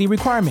eligibility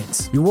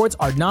requirements. Rewards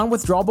are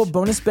non-withdrawable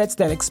bonus bets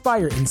that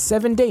expire in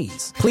 7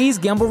 days. Please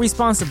gamble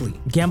responsibly.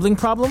 Gambling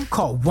problem?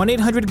 Call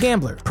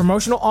 1-800-GAMBLER.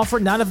 Promotional offer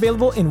not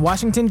available in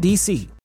Washington, D.C.